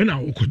na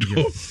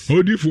okoto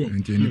odifo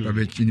nipa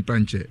be nipa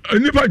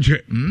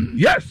nche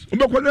yes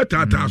obekwa na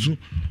tata so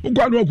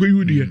ogwa no akwa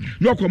ihu die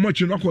no akwa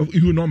mochi no akwa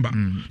ihu number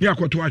ni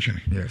akwato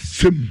ahwene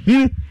sem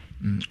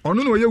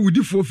ono no ye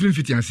wudifo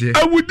frimfiti ase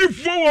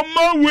awudifo wo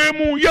ma we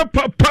mu ye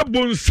papa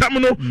bonsam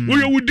no wo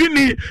ye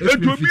wudini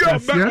eto bi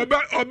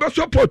oba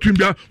support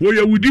mbia wo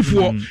ye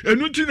wudifo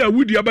enu ti na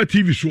wudi aba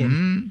TV so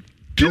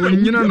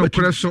onyina no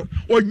kore so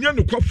onya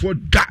no kwafo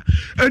da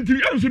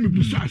enti yanso me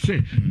busa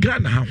se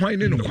Ghana ha hwan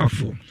ne no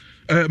kwafo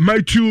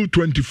Matthew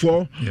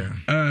 24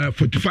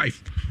 45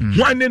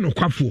 hwan ne no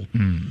kwafo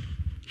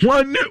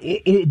hwan ne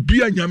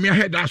obi anyame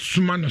aheda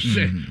asoma no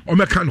se o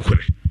meka no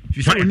kore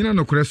fisa onyina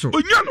no kore so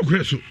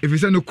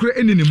efisa no kore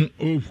eni ne mu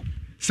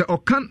se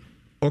okan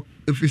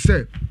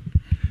efisa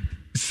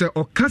se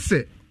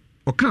okase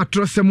oka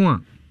atrosem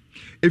a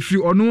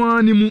efiri ono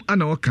ani mu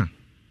ana oka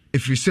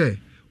efiri se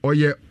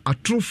oye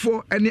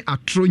atrofo ene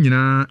atro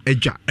nyina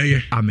agya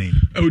amen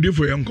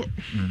awudifo yanko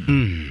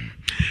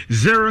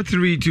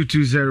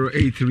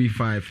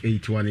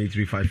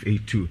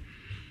 03220835818358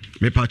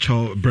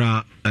 mepacho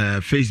bra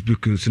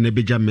Facebook nso na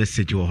beja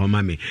message wo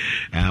homa me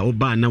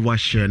oba na wa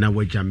share na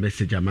waja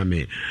message ama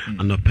me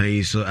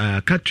anopan so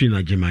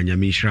Katrina Jemanya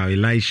Mishra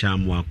Elisha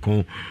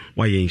Mwako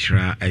wa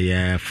yenshra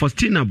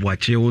Faustina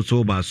Boache wo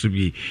so ba so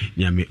bi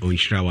nyame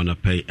onshra wa na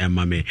pay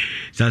ama me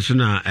saso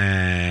na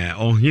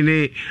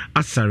ohine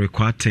asare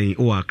kwaten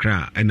o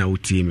akra na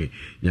wuti me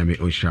nyame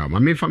onshra ma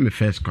me fa me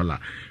first caller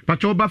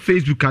pacho oba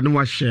Facebook anu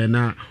wa share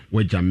na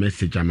waja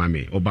message ama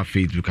me oba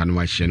Facebook anu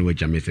wa share na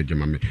waja message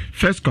ama me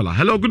first caller.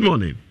 Hello, good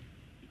morning.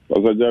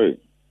 Pastor Jerry.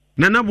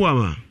 Nana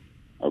Buama.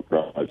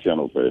 Akra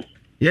Achiano Pay.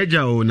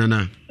 Yeja o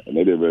Nana.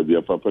 Ne de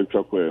baby papa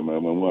twakwe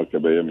mamu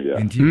akabeye me ya.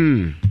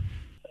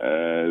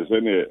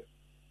 Sene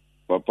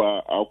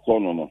papa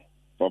akono no.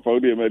 Papa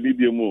de ma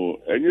didie mu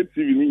enye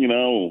TV ni nyina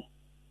o.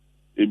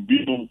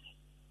 Ebinu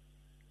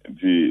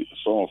di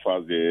so fa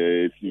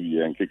de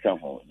TV enkeka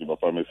ho. Di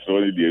papa me so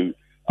ni de.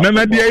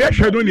 Nana de ye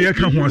hwedo ne ye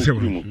ka ho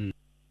asem.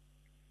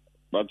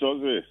 But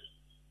also ne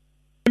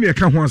ye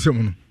ka ho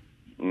asem no.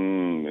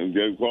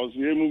 Because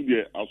you move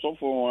the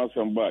asofo wan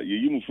asamba ye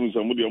yimu fun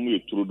samu de amu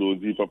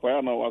yetrodozi papa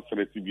ya na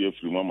wasreti bi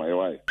afiri mama ye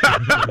wai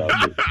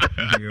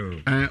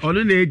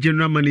ono na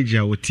general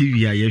manager o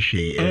TV a ye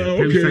hwe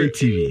Pemsan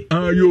TV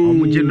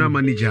yo general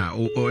manager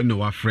o no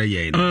wa frɛ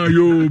ye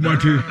yo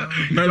mate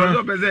na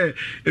so pese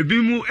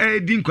ebi mu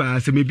din kwa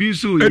asem ebi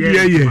so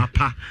ye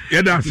papa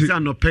ye da se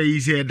anopa yi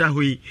se da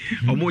hoi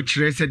omo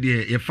kyerɛ sɛ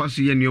de ye fa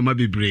so ye nneoma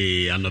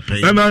bebree anopa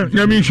yi na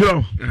nyame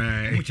nhyira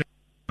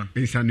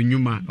it's an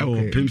Numa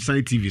or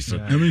Pemsan TV. So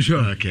I'm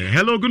sure. Okay.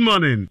 Hello, good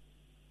morning.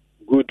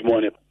 Good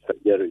morning,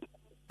 Jerry.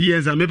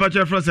 Yes, I'm a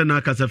patcher for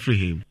Senaka free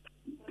him.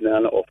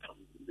 None of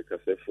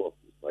because for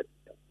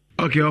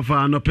okay,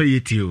 offer no pay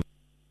it you.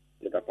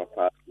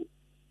 Papa,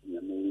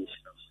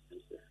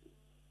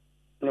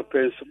 no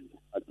person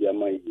at the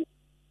Amai.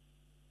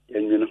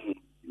 And you know,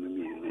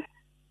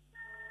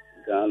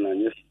 Ghana,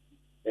 yes,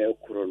 air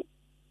coron.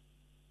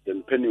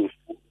 Then penny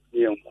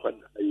near quad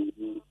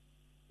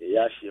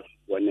Yashi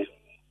one.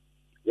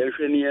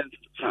 Yerfenian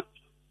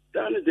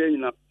Dan day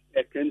na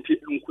a canty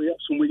and queer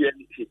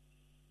sumuyanti.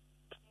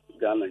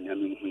 Ghana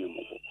Yamin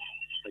Humobo.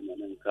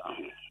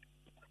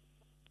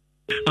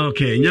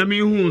 Okay, Nyami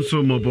hu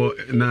so mobo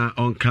na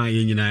onka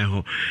ye nyina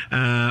ho.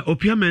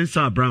 Opia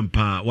mensa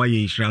abrampa wa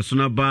ye nhira so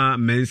na ba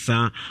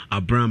mensa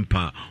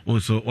abrampa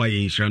also wa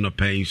ye nhira no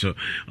pain so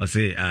I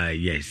say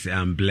yes,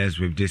 I'm blessed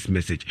with this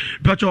message.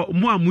 But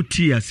mo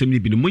amuti asem ni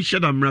bi no mo share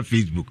da mra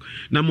Facebook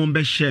na mo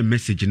be share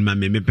message in ma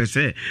me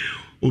pese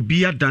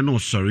obi ada no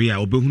sorry a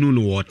obehunu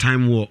no wo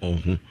time wo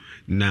ho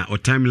na o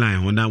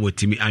timeline ho na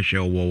wotimi ahwe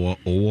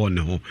wo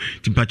ne ho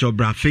timpacho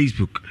bra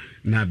Facebook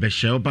na be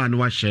share oba no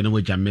wa share no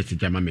waja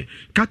message ama me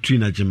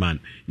Katrina Jiman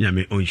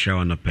nyame onhwa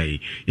wa no pay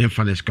yen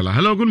fanes kala.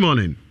 Hello, good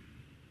morning.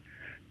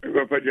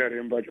 Papa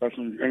Jerry mba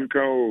asun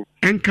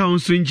enka o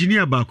so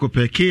engineer ba ko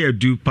pe ke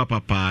edu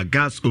papa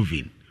gas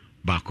oven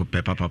ba ko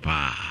pe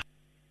papa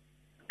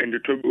and the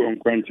tobu on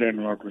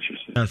kwanchen wa ko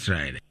shishi. That's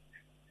right.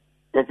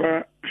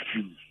 Papa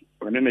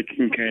onene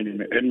kinkan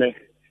ni ene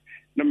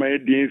na my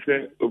din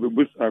say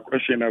obebusa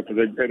question after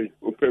the Jerry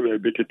opewe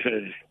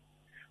betete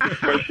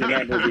question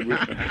na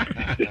obebusa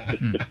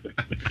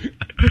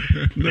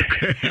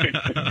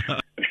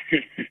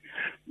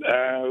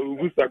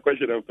obebusa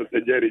question after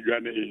the Jerry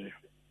Johnny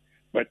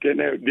but then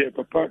the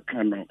papa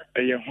kano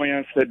eye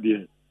hoya said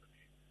the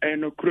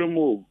eno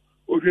kromo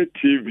o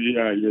TV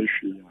a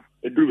yehwe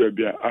edu ba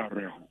bia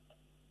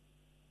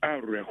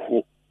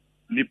areho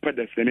nipa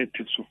da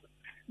senate so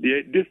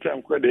this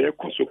time kwa de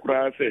ekoso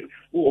kra say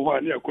wo ho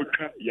ani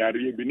akotwa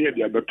yare bi ne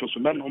de abeto so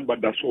na number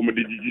da so mo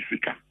de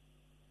jijisika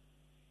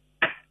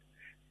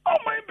oh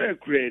my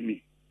back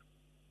ni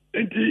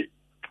enti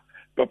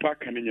papa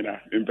kan nyina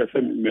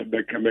mpese me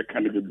be kan be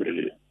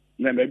bre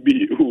na na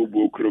bi ho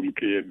bo krom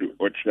ke edu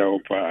o chia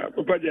opa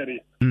papa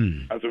jare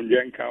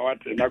asonje nka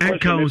wate na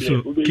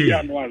question be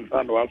ya no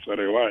ansa no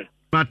asore why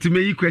but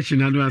me you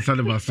question and answer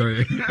the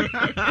sorry.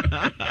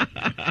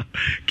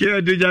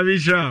 Kio do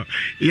Jamisha.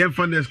 Here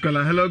from the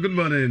scholar. Hello, good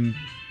morning.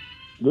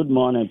 Good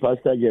morning,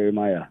 Pastor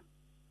Jeremiah.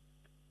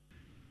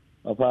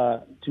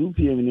 Papa, 2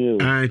 p.m. new.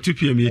 2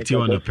 p.m. yet you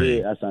want to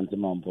pay. Asante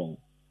Mampong.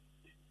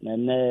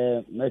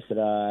 Nene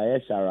Mesra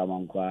Esara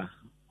Mankwa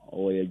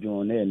or your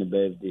June and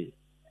birthday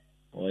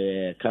or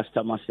a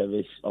customer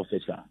service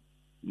officer.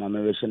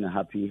 Mama wishing a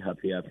happy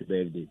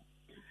birthday.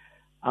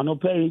 I no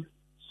pay.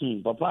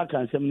 Papa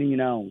can send me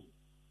now.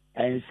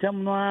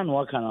 nsɛm no ara na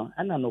ɔka no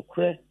ɛna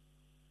nokorɛ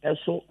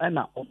ɛso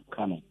ɛna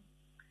ɔka no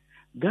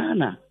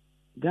Ghana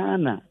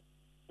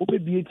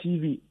wobɛbie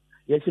TV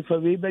yɛsi fa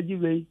wei bɛgye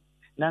wei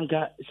na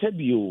nka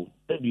sɛbio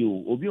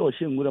obi a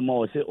ɔhyɛ nwura ma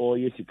ɔsɛ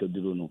ɔyɛ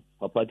sikaduro no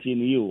papa tie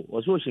no yio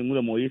ɔsɛ ɔhyɛ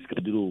nwura ma ɔyɛ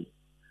sikaduro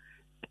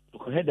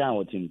ɔkɔhɛ dan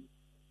ɔtem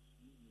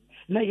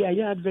na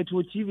yɛayɛ advert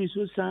wɔ TV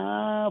so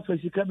saa fa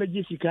sika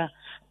bɛgye sika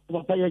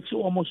papa yɛkye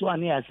wɔn so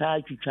ane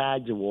asa twitwa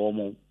agye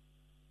wɔn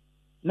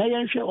na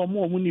yɛnhwɛ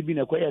ɔmo ne bi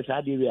na kɔyɛ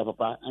saa deɛ wia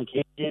papa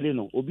anka yɛgyere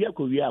no obi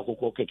akɔwie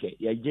akɔkɔ kɛkɛ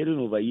yɛgyere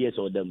no over years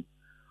ɔdam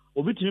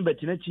obi tumi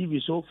bɛtena TV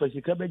so fa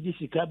sika bɛgye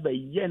sika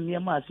bɛyɛ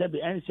nneɛma a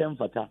sɛbe ɛnsɛm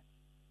fata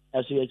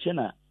ɛso yɛkyɛ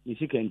na ne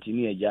sika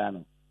ntini agyaa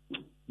no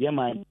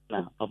yɛma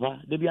na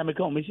papa da bia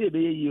meka wo mɛsɛ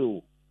ɛbɛyɛ yie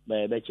o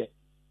bɛyɛbɛkyɛ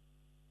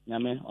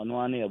nyame ɔno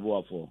ara ne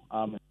yɛboafoɔ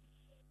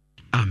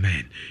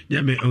amen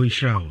nyame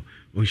ɔnhyira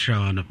wo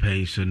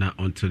anɔpɛi so na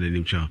ɔnto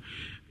n'anim kyɛ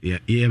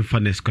yɛmfa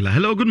ne scholar.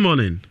 Hello, good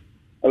morning.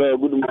 Hello,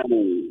 good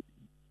morning.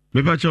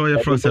 Mepakyɛ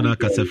ɔyɛ frɔ sɛ no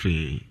akasa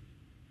firi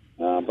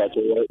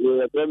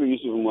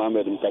Yusuf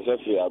Mohammed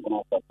Mkasafi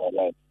agona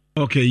papa.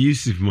 Okay,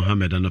 Yusuf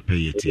Mohammed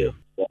anɔpɛ yɛtie.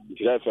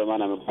 Nkyerɛ fɛ ma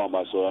na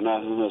mepɔmba so na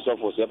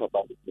sɔfo sɛ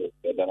papa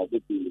da na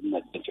tete na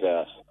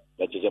kyerɛ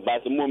ba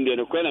mom de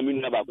no kwa na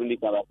menu na ba ko ndi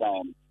ka ba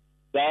kan.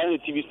 Saa na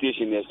TV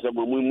station yɛ sɛ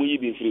mo yi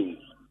bi mfirim.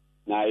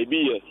 Na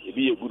ebi yɛ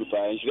good fa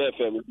nkyerɛ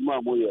fɛ mo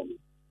a mo yɛ.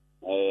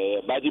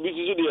 Ba ji bi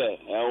so de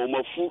o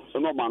mafu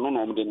no ma no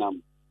no de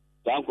nam.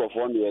 Saa nkɔfo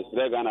no yɛ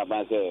sɛ Ghana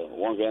ban sɛ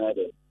wɔn hwɛ na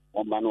de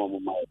wɔn ba no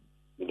wɔn ma.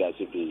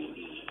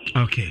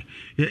 Okay.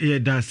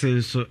 That's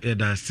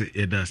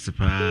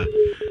pa.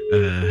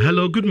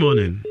 Hello, good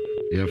morning.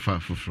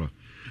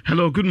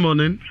 Hello, good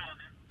morning.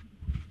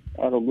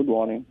 Hello, good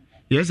morning.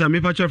 Yes, I'm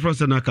a patcher for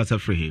Sana Casa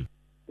Free.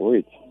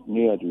 Wait,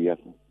 near to yes.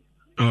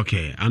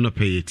 Okay, I'm not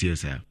paying it,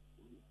 sir.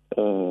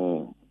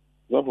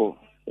 Therefore,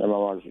 I'm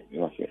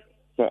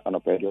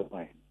not paying your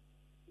fine.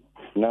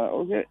 Now,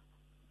 okay,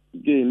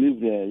 they live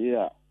there,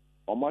 yeah.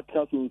 On my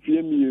castle,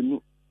 fear me,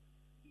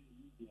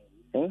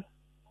 huh?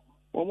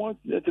 Oh,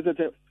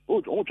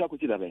 track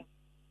with you,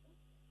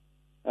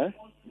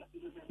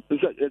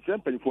 it's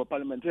simple for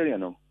parliamentarian.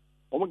 No,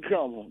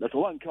 crown, that's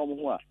one crown.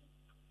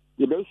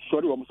 You're very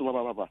sorry, almost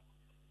over.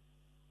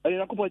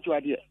 And I could you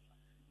idea.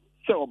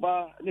 So,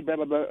 Baba,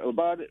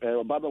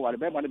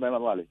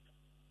 Valley.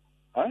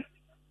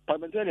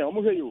 Parliamentarian,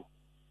 almost you.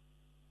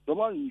 The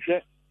one you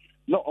share,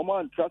 no,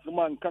 Oman, trust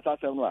man, cut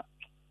us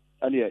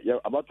and yeah,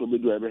 about to be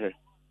do everything.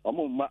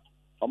 I'm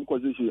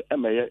causing you,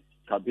 MA,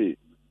 campaign.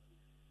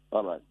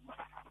 All right.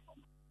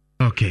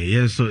 Okay,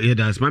 yes, so it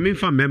does. My main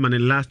fan member the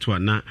last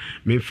one now.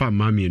 Me fan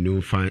mommy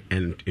no fan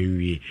and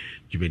we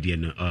you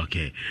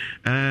okay.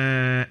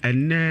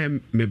 And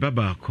then me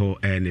baba ko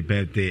and the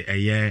birthday a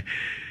year.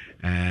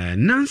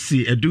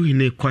 Nancy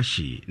Eduhine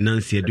Kwashi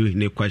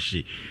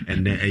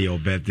and then your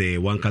birthday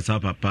one kasa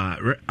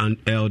papa and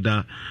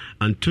elder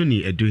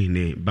Anthony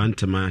Eduhine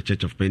Bantama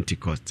Church of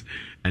Pentecost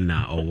and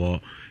now our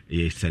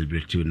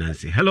celebrate to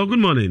Nancy. Hello, good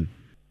morning.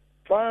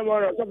 Fine,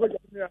 man. I'm going to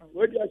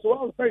so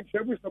I'll say,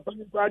 Shabus, a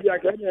penny party. I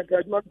can't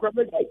get one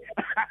comment.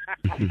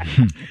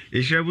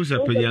 Is Shabus a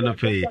penny and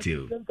pay it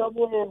you?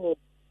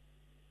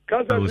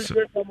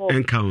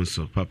 And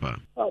council,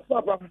 Papa.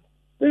 Papa.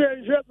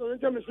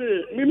 Let me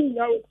say, Mimi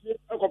now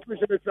a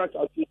completion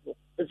of people.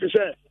 If you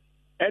say,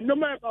 and no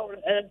matter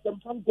about some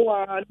and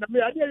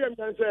the idea you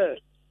can say,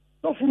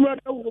 no food,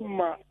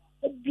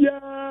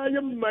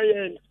 my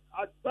end.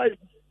 Outside.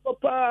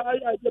 Papa,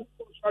 I just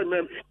sorry,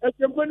 ma'am. And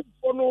you're going to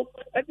follow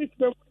and it's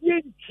the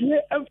year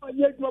and for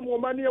years, my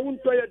money. I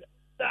won't try it.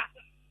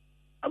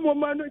 I'm a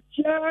man,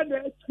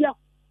 yeah.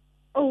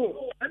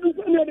 Oh, I don't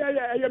know that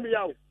I am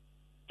out.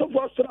 So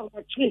for some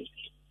change,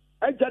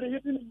 I got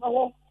it in my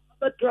home,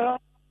 but I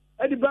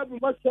the Bible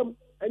must come,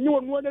 and you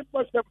want it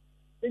must have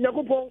in your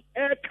coupon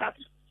air cut.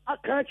 I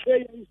can't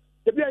say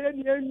the be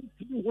any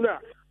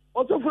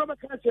also from a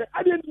cancer.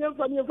 I didn't hear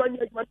from you, but I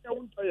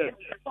won't try it.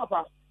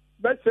 Papa.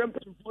 But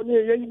simple for me,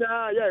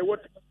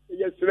 what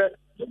yesterday,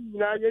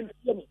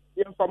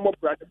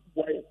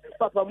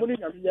 Papa Money,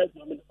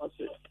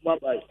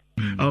 bye.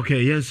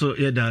 Okay, yes, so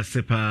yeah, that's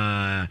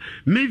a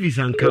maybe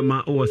some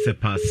kama or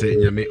sepa say,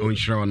 Yame on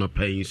Shroud of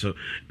paying so,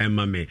 and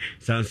Mammy,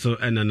 Sanso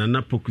and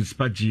Ananapokus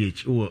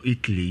GH or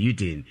Italy, you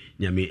didn't,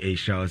 Yame a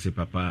shower, say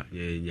Papa,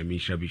 Yami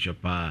Shabisha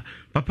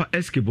Papa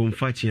Eskibon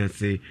Fachi and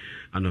say,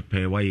 and a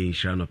pay, why in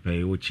Shana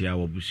pay, which I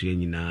will be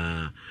saying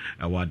a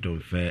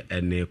wadon fair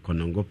and a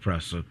Konongo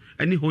Praso,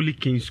 any Holy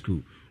King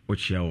School.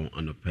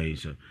 On a pay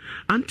so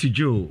Auntie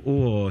Joe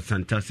or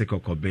Santa Seco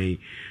Cobain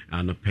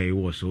and a pay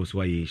was also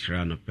why you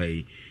shall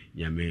pay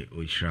Yame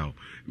or shroud.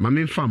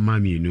 Mammy found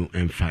mammy,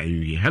 and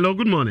fine. Hello,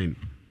 good morning.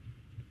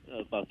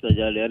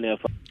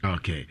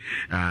 Okay,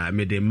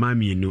 made the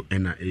mammy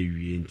and a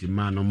into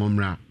man or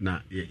mumra,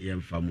 not yam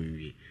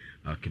family.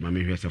 Okay,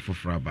 mammy has a for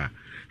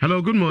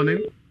Hello, good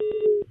morning.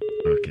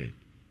 Okay.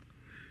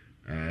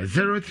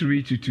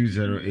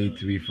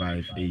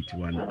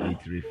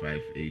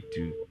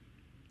 0322083581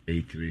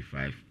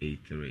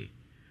 83583.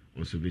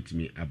 Also, with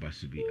me,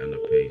 Abasubi and a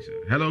Pacer.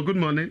 Hello, good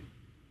morning.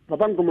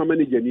 papa nkoma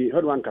manager ni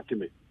head one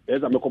katime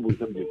eza me kobu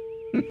nsam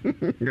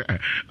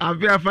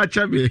Afia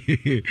facha me.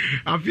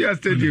 Afia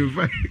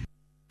stadium.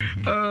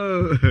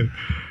 Oh,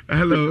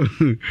 hello.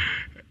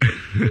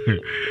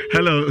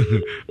 Hello.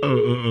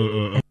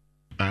 Oh.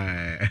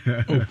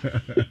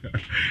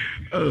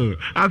 Oh,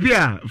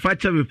 Afia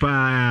facha me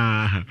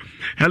pa.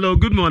 Hello,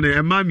 good morning.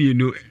 Emma mi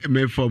no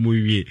me for mu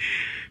wi.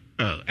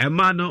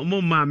 Emma no mo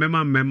ma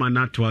mema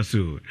na to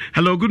aso.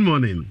 Hello, good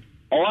morning.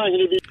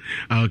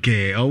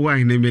 Okay,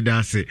 why name it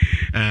as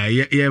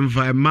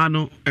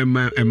Mano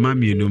Emma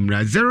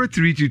Numra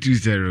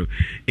 03220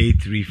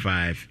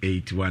 835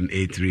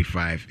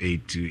 81835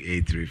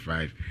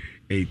 82835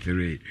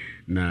 83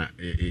 na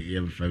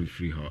yem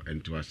free ho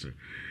and to us.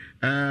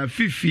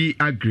 Fifi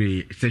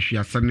agree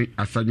session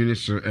asanyo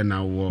so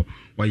na wo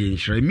yin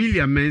share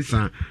Emilia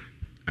Mensa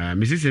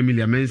Mrs.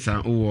 Emilia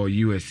Mensa or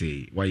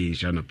USA why yin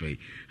share no pay.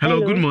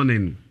 Hello, good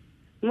morning.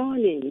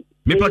 Morning.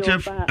 Me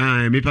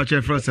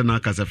pache frost na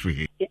kasa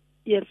free.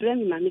 Ye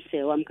friend mama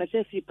say wa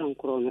mkase fi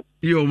pankro no.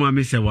 Yo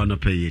mama say wa no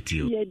pay it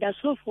you. Ye da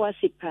so fo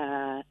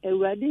asipa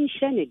ewrade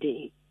nhye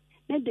den.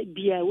 Na de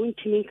bia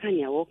wontimi kan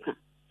ya woka.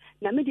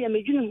 Na me de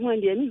medwene ho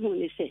ande me hu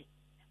ne say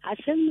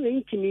asem no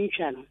ntimi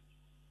ntwa no.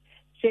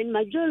 Say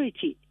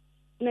majority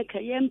na ka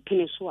yem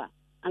pene so a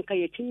anka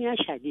yetimi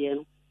ahade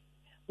no.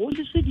 Wo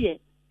so de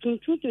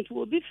tuntu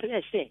obi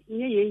frɛ sɛ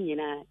nye ye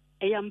nyina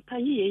eyampa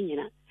ye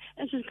nyina.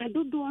 Eso ka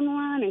dodo no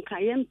an ka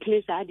yem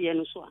pene sa ade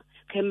no so a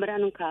kamera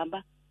no ka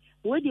ba.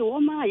 Wo de wo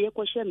ma ye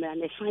ko hye mra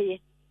ne faye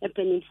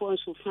epanimfo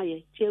nso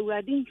faye ti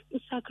ewrade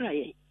nsakra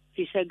ye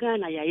fi se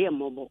Ghana ya ye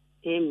mobo.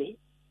 Amen.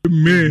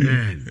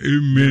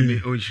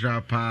 Amen.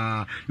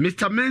 Ojrapa.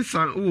 Mr.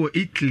 Mensa who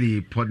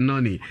Italy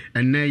Podnoni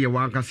and ne ye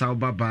wanka sa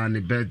baba ne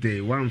birthday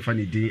one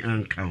funny day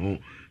anka ho.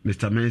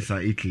 Mr.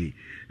 Mensa Italy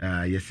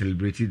you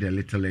celebrated the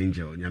little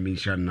angel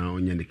nyaminsha na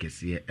onye ne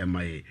kese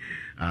MIA.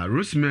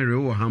 Rosemary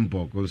who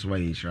Hamburg also wa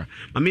insha.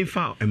 Mami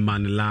fa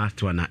man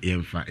last one na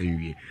emfa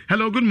enwie.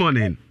 Hello, good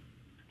morning.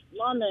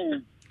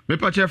 Morning. Me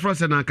pa che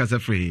frost na kasa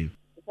free.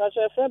 Pa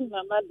che friend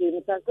na made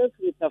ni ka ko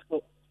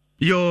tafo.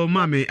 Yo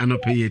mami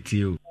anope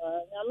you.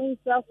 Nyame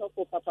nsa so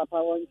ko papa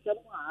won nsem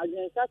a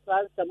agen ka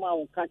transem a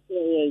won ka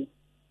kire yi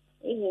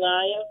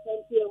ina ya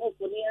senti ho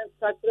ko ni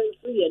sakre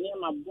free ye ni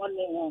ma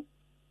bone ho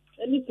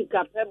eni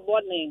tika pe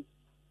bone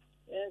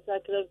en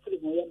sakre free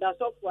ho ya da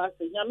so ko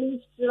ase nyame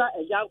sira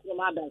eja ko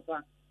ma da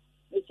fa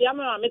e ti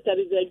ama ma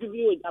terize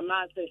adubi o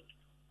jama ase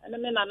ene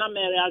me na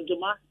mere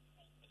aduma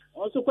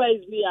on so kwa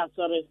izi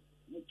asore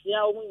ti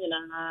ya o nyina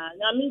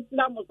nyame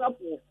sira mo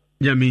sapo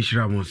nyame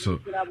sira mo so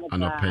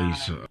anope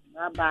so.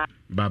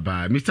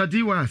 Bye. Mr.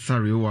 Diwa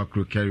sorry wa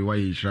krokeri wa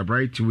yishra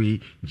bright way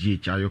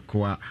GH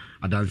Ayokoa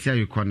adansi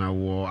Ayokoa na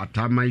wo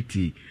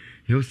Atamaiti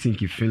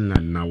Helsinki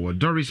Finland na wo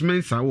Doris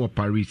Mensa wo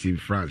Paris in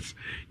France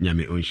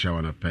nyame onsha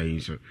wana pay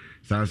so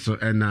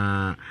and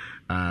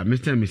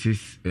Mr. and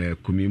Mrs.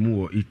 Kumimu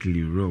wo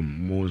Italy Rome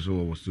mozo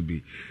wo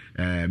subi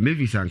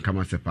Mavis and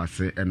kama se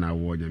passe and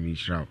wo nyame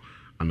shra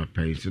ana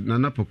pay so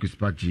nana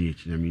pokuspa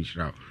GH nyame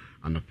shra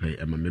ana pay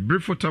ema me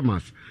Brifo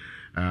Thomas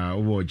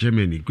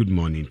Germany, good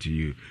morning to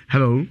you.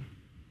 Hello.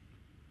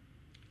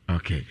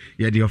 Okay.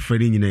 Yeah, the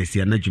offering in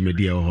Asia, not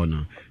Jumedia or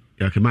Honor.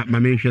 Okay, my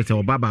main share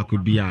or Baba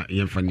could be a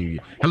young funny.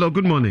 Hello,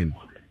 good morning.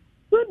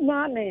 Good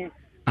morning.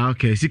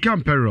 Okay, she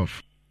can't pair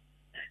off.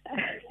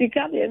 She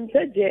can't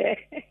enter.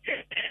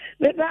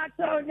 Me back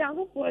to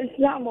young for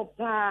Islam.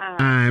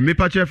 Me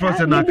patch first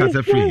and I can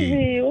say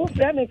free.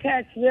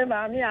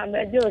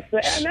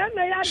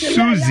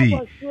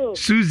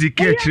 Susie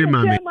catch him,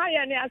 mammy.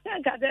 I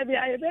think I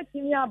bet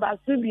me about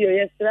Subio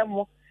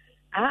yesterday.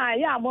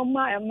 Yeah,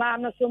 Mamma and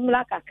Mamma, some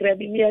like a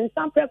crabby, and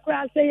some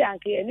pepper say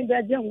Yankee, any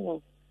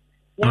bedroom.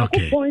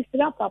 Okay, points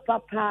up,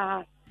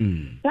 papa.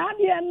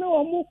 Sabia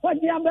no more for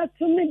the other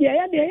to me,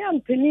 the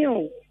young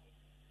penny.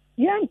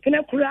 Young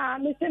Pinacura,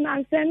 Mr.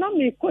 Nansen, no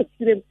me coach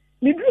him.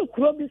 Me drew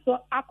Croby so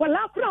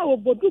Aqualacra or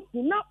Boduku,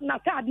 not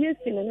Nakadia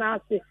in an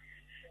assay.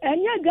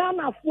 And your gun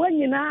of when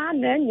you know,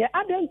 and you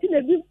I don't think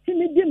a big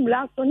timid dim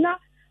last or not.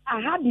 I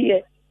had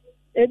yet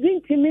a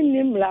big timid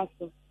dim last.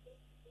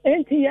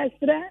 And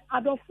yesterday,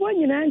 I don't want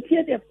you and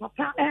the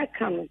papa air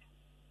coming.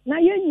 Now,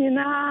 you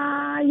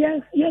know,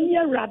 yes,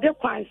 you're rather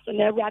quite so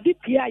never rather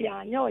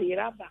Pia, no, you're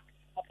about.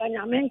 Upon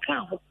your men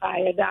can't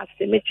fire that,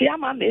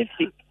 Simichiama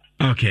Messi.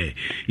 Okay,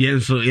 yeah,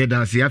 so yeah,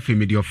 that's the affair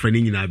with your friend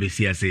in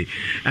ABCSA.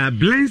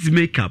 Blends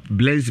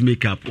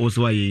makeup,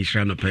 also I in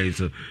Shana pay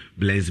so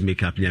Blends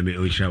makeup, Yami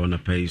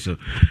Osha pay so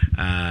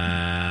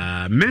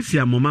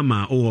Messi,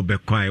 Mama, or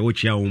Bequai,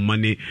 which ya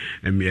money,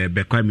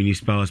 Bequai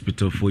Municipal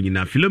Hospital for you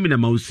now. Philomena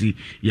Mausi,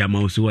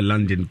 Yamausu,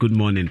 London, good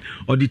morning.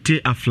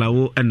 Odite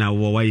Aflawo and our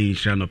Hawaii in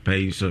Shana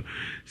pay so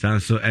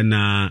Sanso and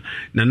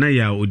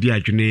Nanaya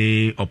Udia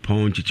June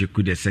upon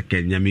Chichiku the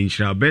second, Yamin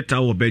Shah, better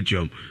or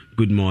Belgium.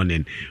 Good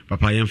morning,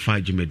 Papa. I am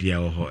fine. Media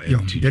or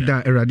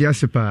Yada Radia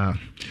Sepa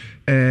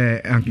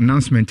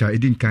announcement. I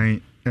didn't kind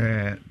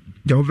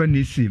Jehovah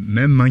Nisi,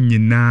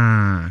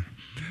 Memmanina,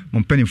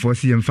 Monpenny for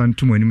CM Fan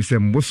to when Mr.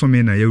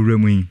 Bosomena,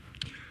 Yuremi,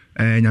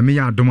 and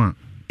Yamia Doma,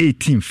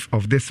 18th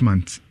of this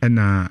month, and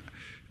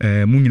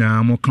mu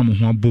nyinaa mo ka mo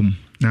ho abom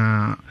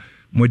na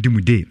mo di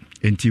mu day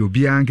enti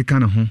obiara nkeka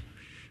na ho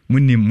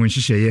munim mo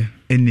nhyehyeye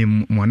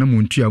enim mo na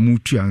mo ntua mu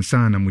tua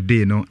ansa na mo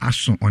day no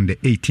aso on the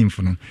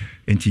 18th no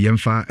enti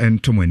yemfa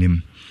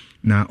entomanim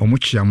na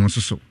omochia mo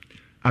nso so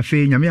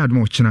afi nyame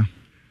adom ochina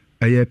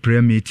aye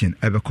prayer meeting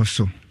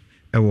ebekoso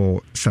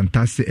ewo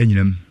Santase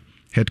enyinam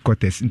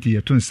headquarters nti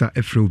yetonsa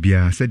efre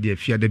obia se de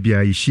afia da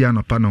bia yihia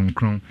no pa no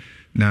nkron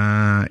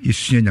na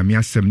isua nyame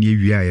asem ne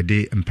ewia ye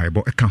de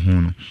mpaibo eka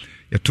ho no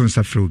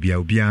yetonsa fre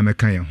obia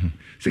meka ye ho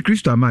se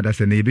Kristo amada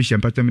se na yebehia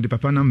mpatam de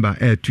papa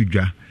number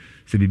tudwa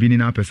se bibini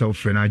na pesa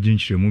ofre na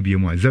aginchire mu bie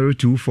mu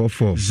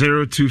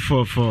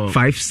 0244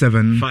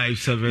 57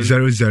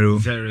 00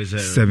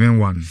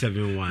 71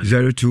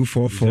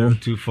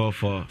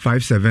 0244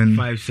 57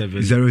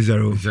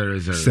 00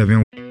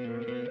 71.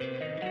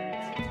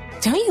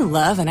 Don't you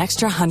love an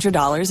extra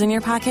 $100 in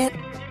your pocket?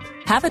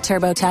 Have a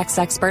TurboTax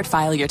expert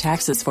file your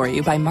taxes for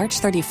you by March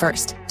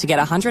 31st to get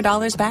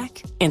 $100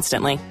 back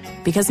instantly.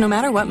 Because no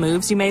matter what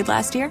moves you made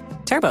last year,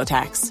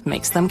 TurboTax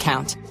makes them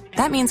count.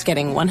 That means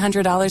getting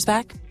 $100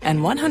 back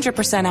and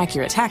 100%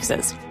 accurate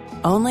taxes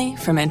only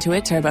from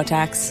Intuit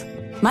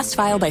TurboTax. Must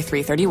file by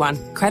 3/31.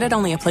 Credit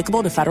only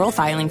applicable to federal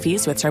filing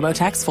fees with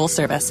TurboTax full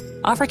service.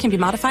 Offer can be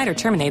modified or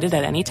terminated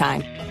at any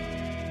time.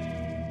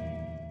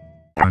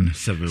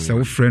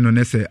 So friend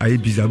on say I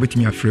busy with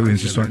me afraid in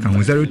so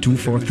account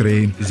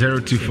 0243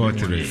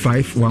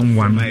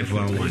 511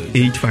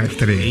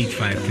 853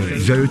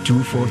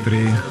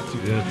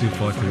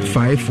 0243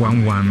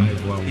 511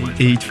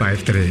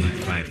 853.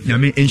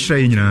 Nyame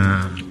enshira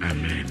nyina.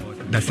 Amen.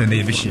 That's the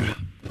name bishia.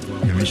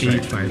 Nyame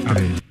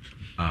 853.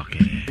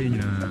 Okay.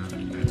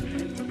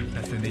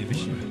 That's the name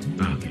bishia.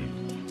 Okay.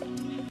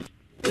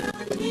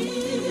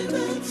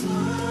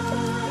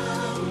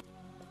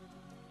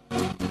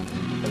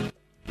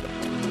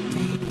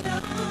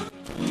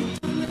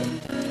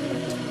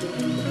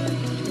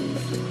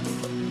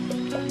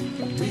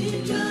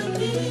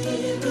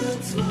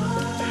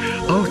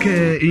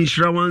 Okay,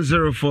 Inshra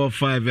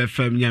 1045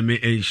 FM Nyame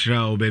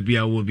Inshra baby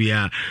I will be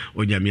a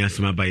Onyame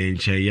asema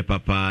bayenche ye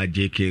papa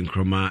JK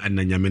Nkroma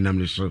na Nyame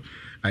nam so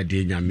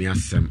ade Nyame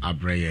asem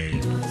abreye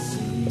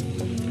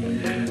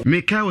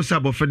Meka wo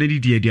sabo fa de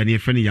die ade ne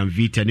fa ne Yam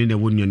Vita ne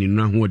wonyo ne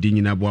nra ho ode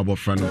nyina bo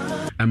abofra no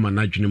ema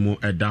na dwene mu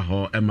eda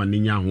ho ema ne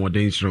nya ho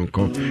ode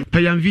nsronko pa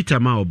Yam Vita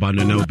ma oba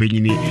no na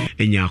obenyini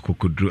enya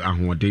akokodru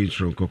aho ode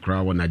nsronko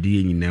kra wo na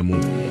de nyina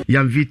mu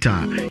Yam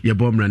Vita ye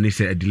bomra ne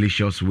say a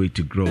delicious way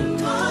to grow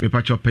me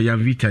pa cho pa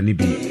Yam Vita ne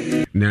bi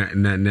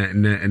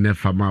na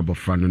fama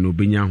abofra no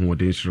obenya ho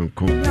ode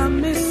nsronko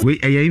we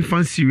a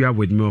infant cereal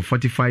with milk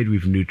fortified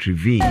with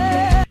Nutrivene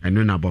and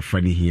no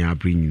abofra ne hia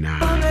bring na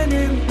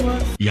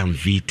Yam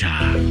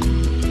Vita.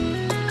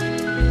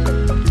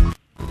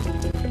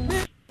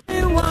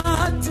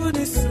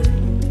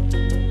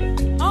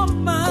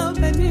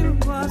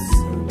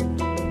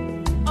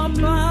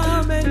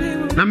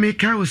 Na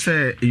meka wo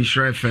say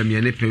Insure FM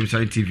ye ne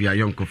Pemside TV a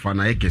yonko fa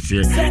na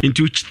yekese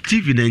into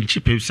TV na nchi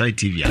Pemside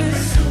TV a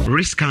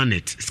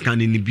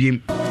scanning ni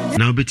biem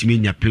na obetimi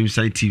nya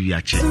Pemside TV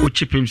a che o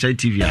che Pemside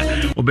TV a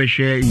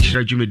obehwe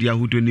Insure dwumadi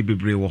ahodo ni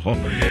bebre wo ho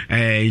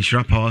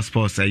Insure Power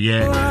Sports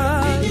ye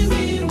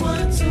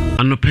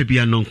anopa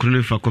bia non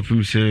krono fa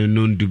kopim se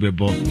non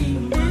dubebo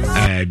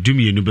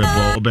dumie no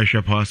bebo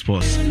obehwe Power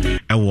Sports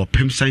wo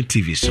Pemside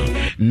TV so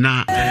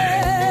na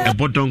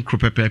bodon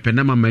kropepepe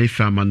na mama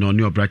ifa ma no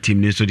ne obra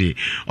team ne so de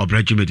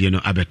obra dwumadi no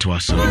abeto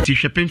aso ti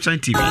hwe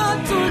Pemside TV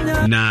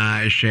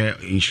na hwe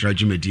Insure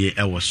dwumadi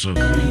e wo so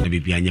na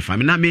bibia anye fa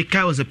na me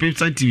ka was a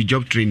Pemside TV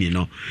job training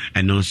no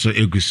and also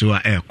eguso a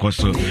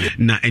ekoso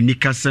na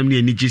enikasam ne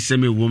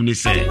enigisem ewom ne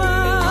se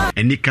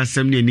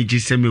enikasam ne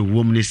enigisem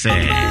ewom ne se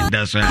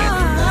that's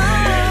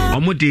right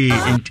omode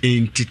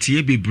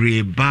entitie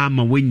bebre ba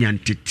ma wanya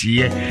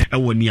entitie e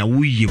woni a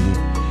woyemu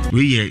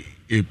we ye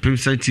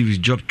Pemside TV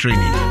job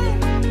training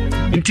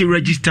Inti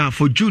register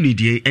for June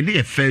day and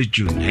the 1st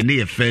June and the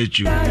 1st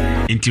June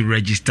inti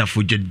register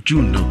for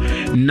June no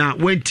na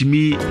went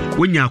me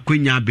when ya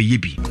kwenya be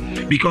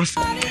because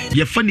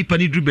ye funny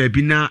pani dru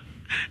baby na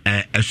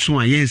so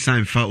ayen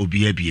san fa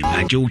obi abie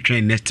na je wo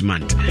train next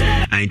month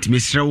and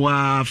Mr.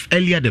 Waf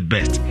earlier the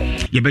best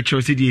ye be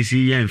choose the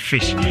see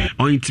fish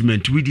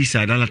ointment we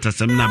decide alata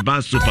sam na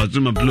ba super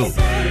zuma blue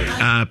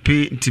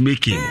paint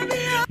making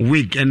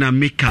wig and a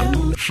makeup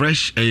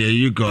fresh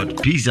you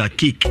got pizza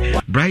cake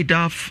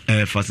bridal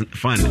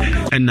fun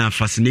and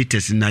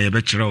fascinators na your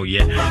bachelor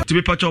yeah to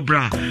be part of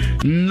bra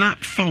na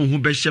found who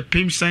be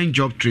Pemside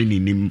job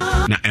training nim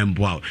na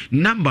emboa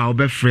number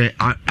obe free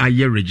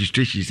aye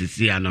registration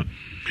see ano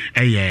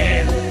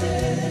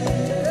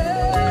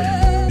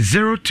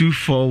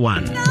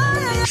 0241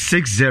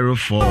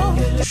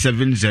 604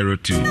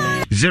 702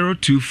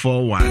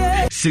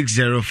 0241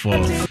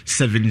 604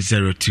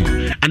 702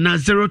 and now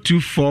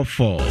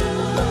 0244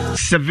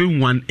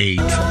 718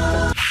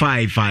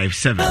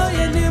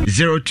 557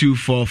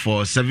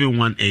 0244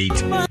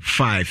 718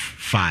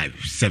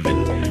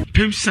 557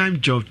 Pemside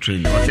job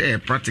training what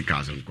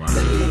practicals and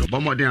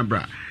bomodin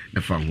bra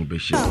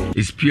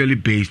It's purely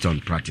based on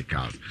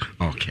practicals.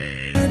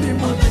 Okay.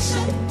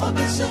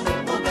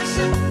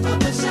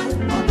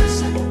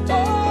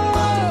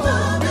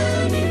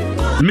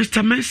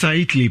 Mr. Mensa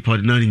Italy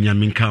Podnani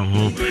Nyaminka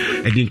ho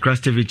Edin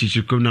Krastavich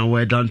Chukuna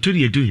we're down to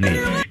the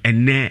Eduhine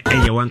and ne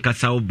Yawanka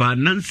Sauba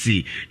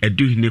Nancy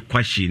Eduhine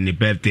Kwashi ne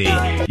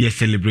birthday. Yes,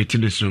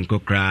 celebrating the Sonko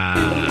Kra.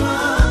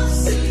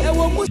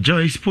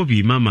 Joyce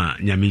Pobi Mama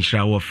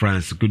Nyaminsha wa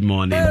France. Good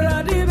morning.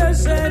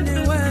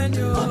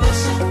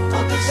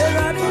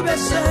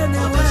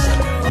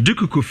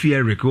 Duku Kofi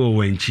Eric o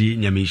Wenchi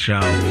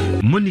Nyaminsha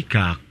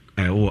Monica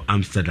o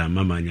Amsterdam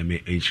Mama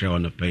Nyame Insha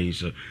on the pain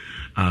so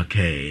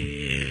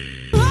okay.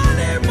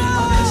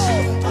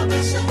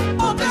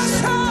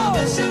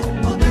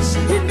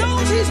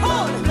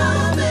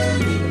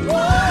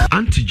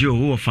 Auntie Joe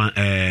who of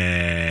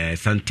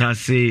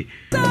Santase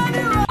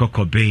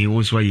Coco Bain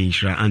was why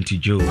Insha Auntie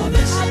Joe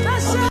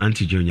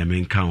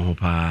Nyamen Kan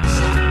Hopa.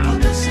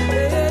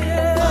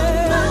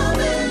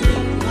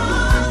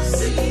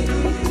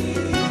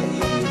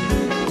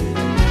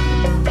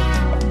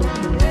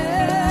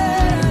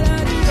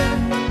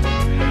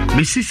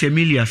 Mrs.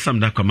 Emilia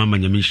Samda Mama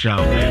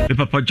Nyamisha, the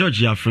Papa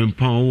Georgia from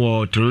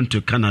Pon Toronto,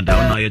 Canada,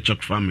 on our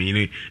chok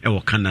family,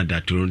 or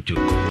Canada, Toronto,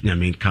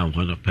 Nyamin Cow,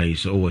 one of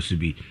pays, or was to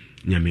be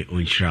Nyame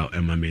on shrow,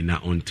 and Mammy na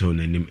on tone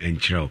and him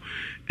and shrow,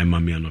 and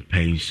Mammy on a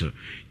pain. So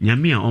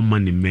Nyamia on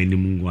money, many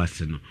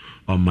munguasen,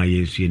 or my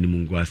yes, any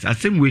munguas. I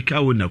same week I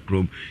would not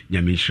chrome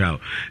Nyamin shrow.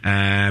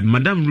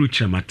 Madame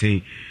Rucha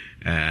Martin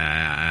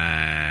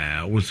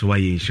was why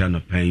in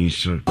Shana pain,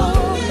 so.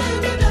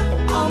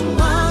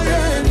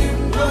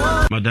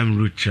 Madame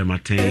Rucha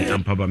Martin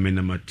and Papa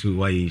Menama 2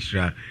 why in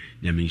Shra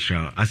Yamin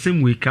Shrow. A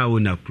same week I will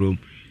not chrome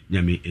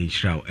Yami in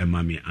Shrow and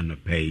Mammy and a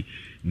pay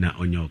na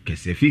on your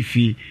case.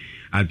 Fifi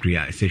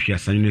Agria, Sefia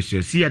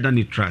Sanus, see I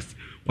don't trust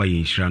why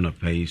in Shra no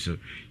pay so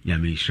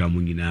Yami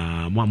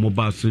Shramuna, one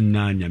mobile soon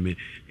na Yami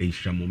in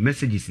Shramo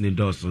messages in the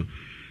Dawson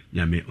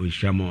Yami on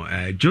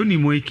Shramo, Johnny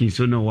Moikin,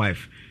 so no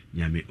wife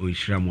Yami on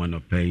Shramo no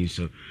pay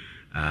so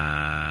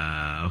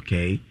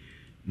okay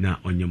na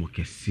on your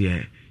case.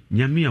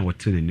 Nyame a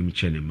wote nanim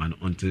che ne man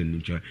onto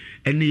nanim che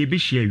ene ye be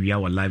share wi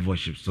our live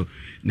worship so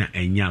na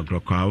enya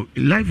agrokwa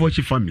live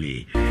worship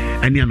family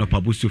any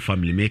anopabusu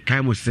family me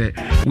kai mo say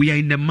we are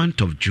in the month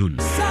of June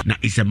na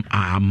it's a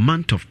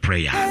month of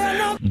prayer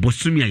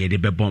bosumi a ye de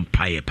be bon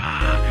paye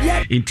pa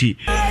inti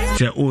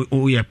say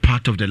oh you are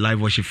part of the live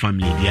worship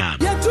family there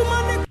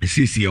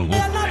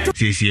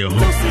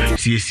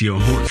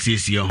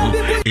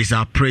it's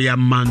our prayer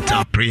month,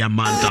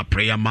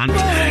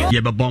 ye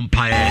be bon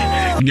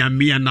paye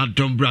nyame na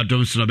dom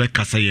bradom so be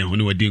kasa ye ho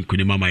ne wadi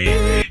nkuni mama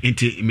ye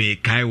inti me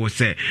kai wo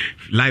say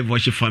live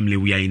worship family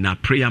we are in a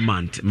prayer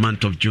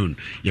month of June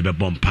ye be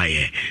bon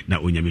paye na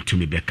onyame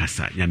tumi be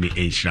kasa nyame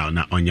enhira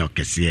na onya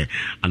okese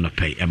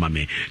anopai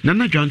emame na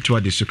na dwanto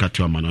ade suka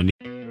to amano.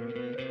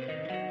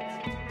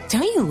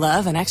 Don't you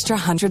love an extra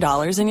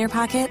 $100 in your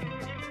pocket?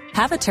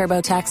 Have a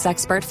TurboTax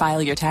expert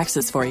file your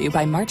taxes for you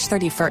by March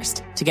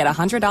 31st to get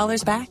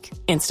 $100 back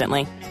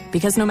instantly.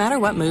 Because no matter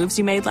what moves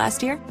you made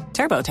last year,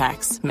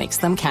 TurboTax makes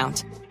them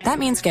count. That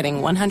means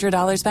getting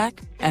 $100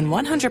 back and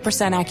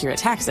 100% accurate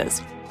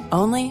taxes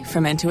only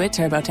from Intuit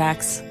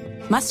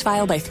TurboTax. Must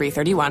file by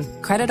 3/31.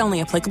 Credit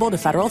only applicable to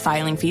federal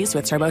filing fees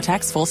with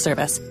TurboTax full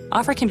service.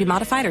 Offer can be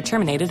modified or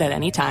terminated at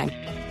any time.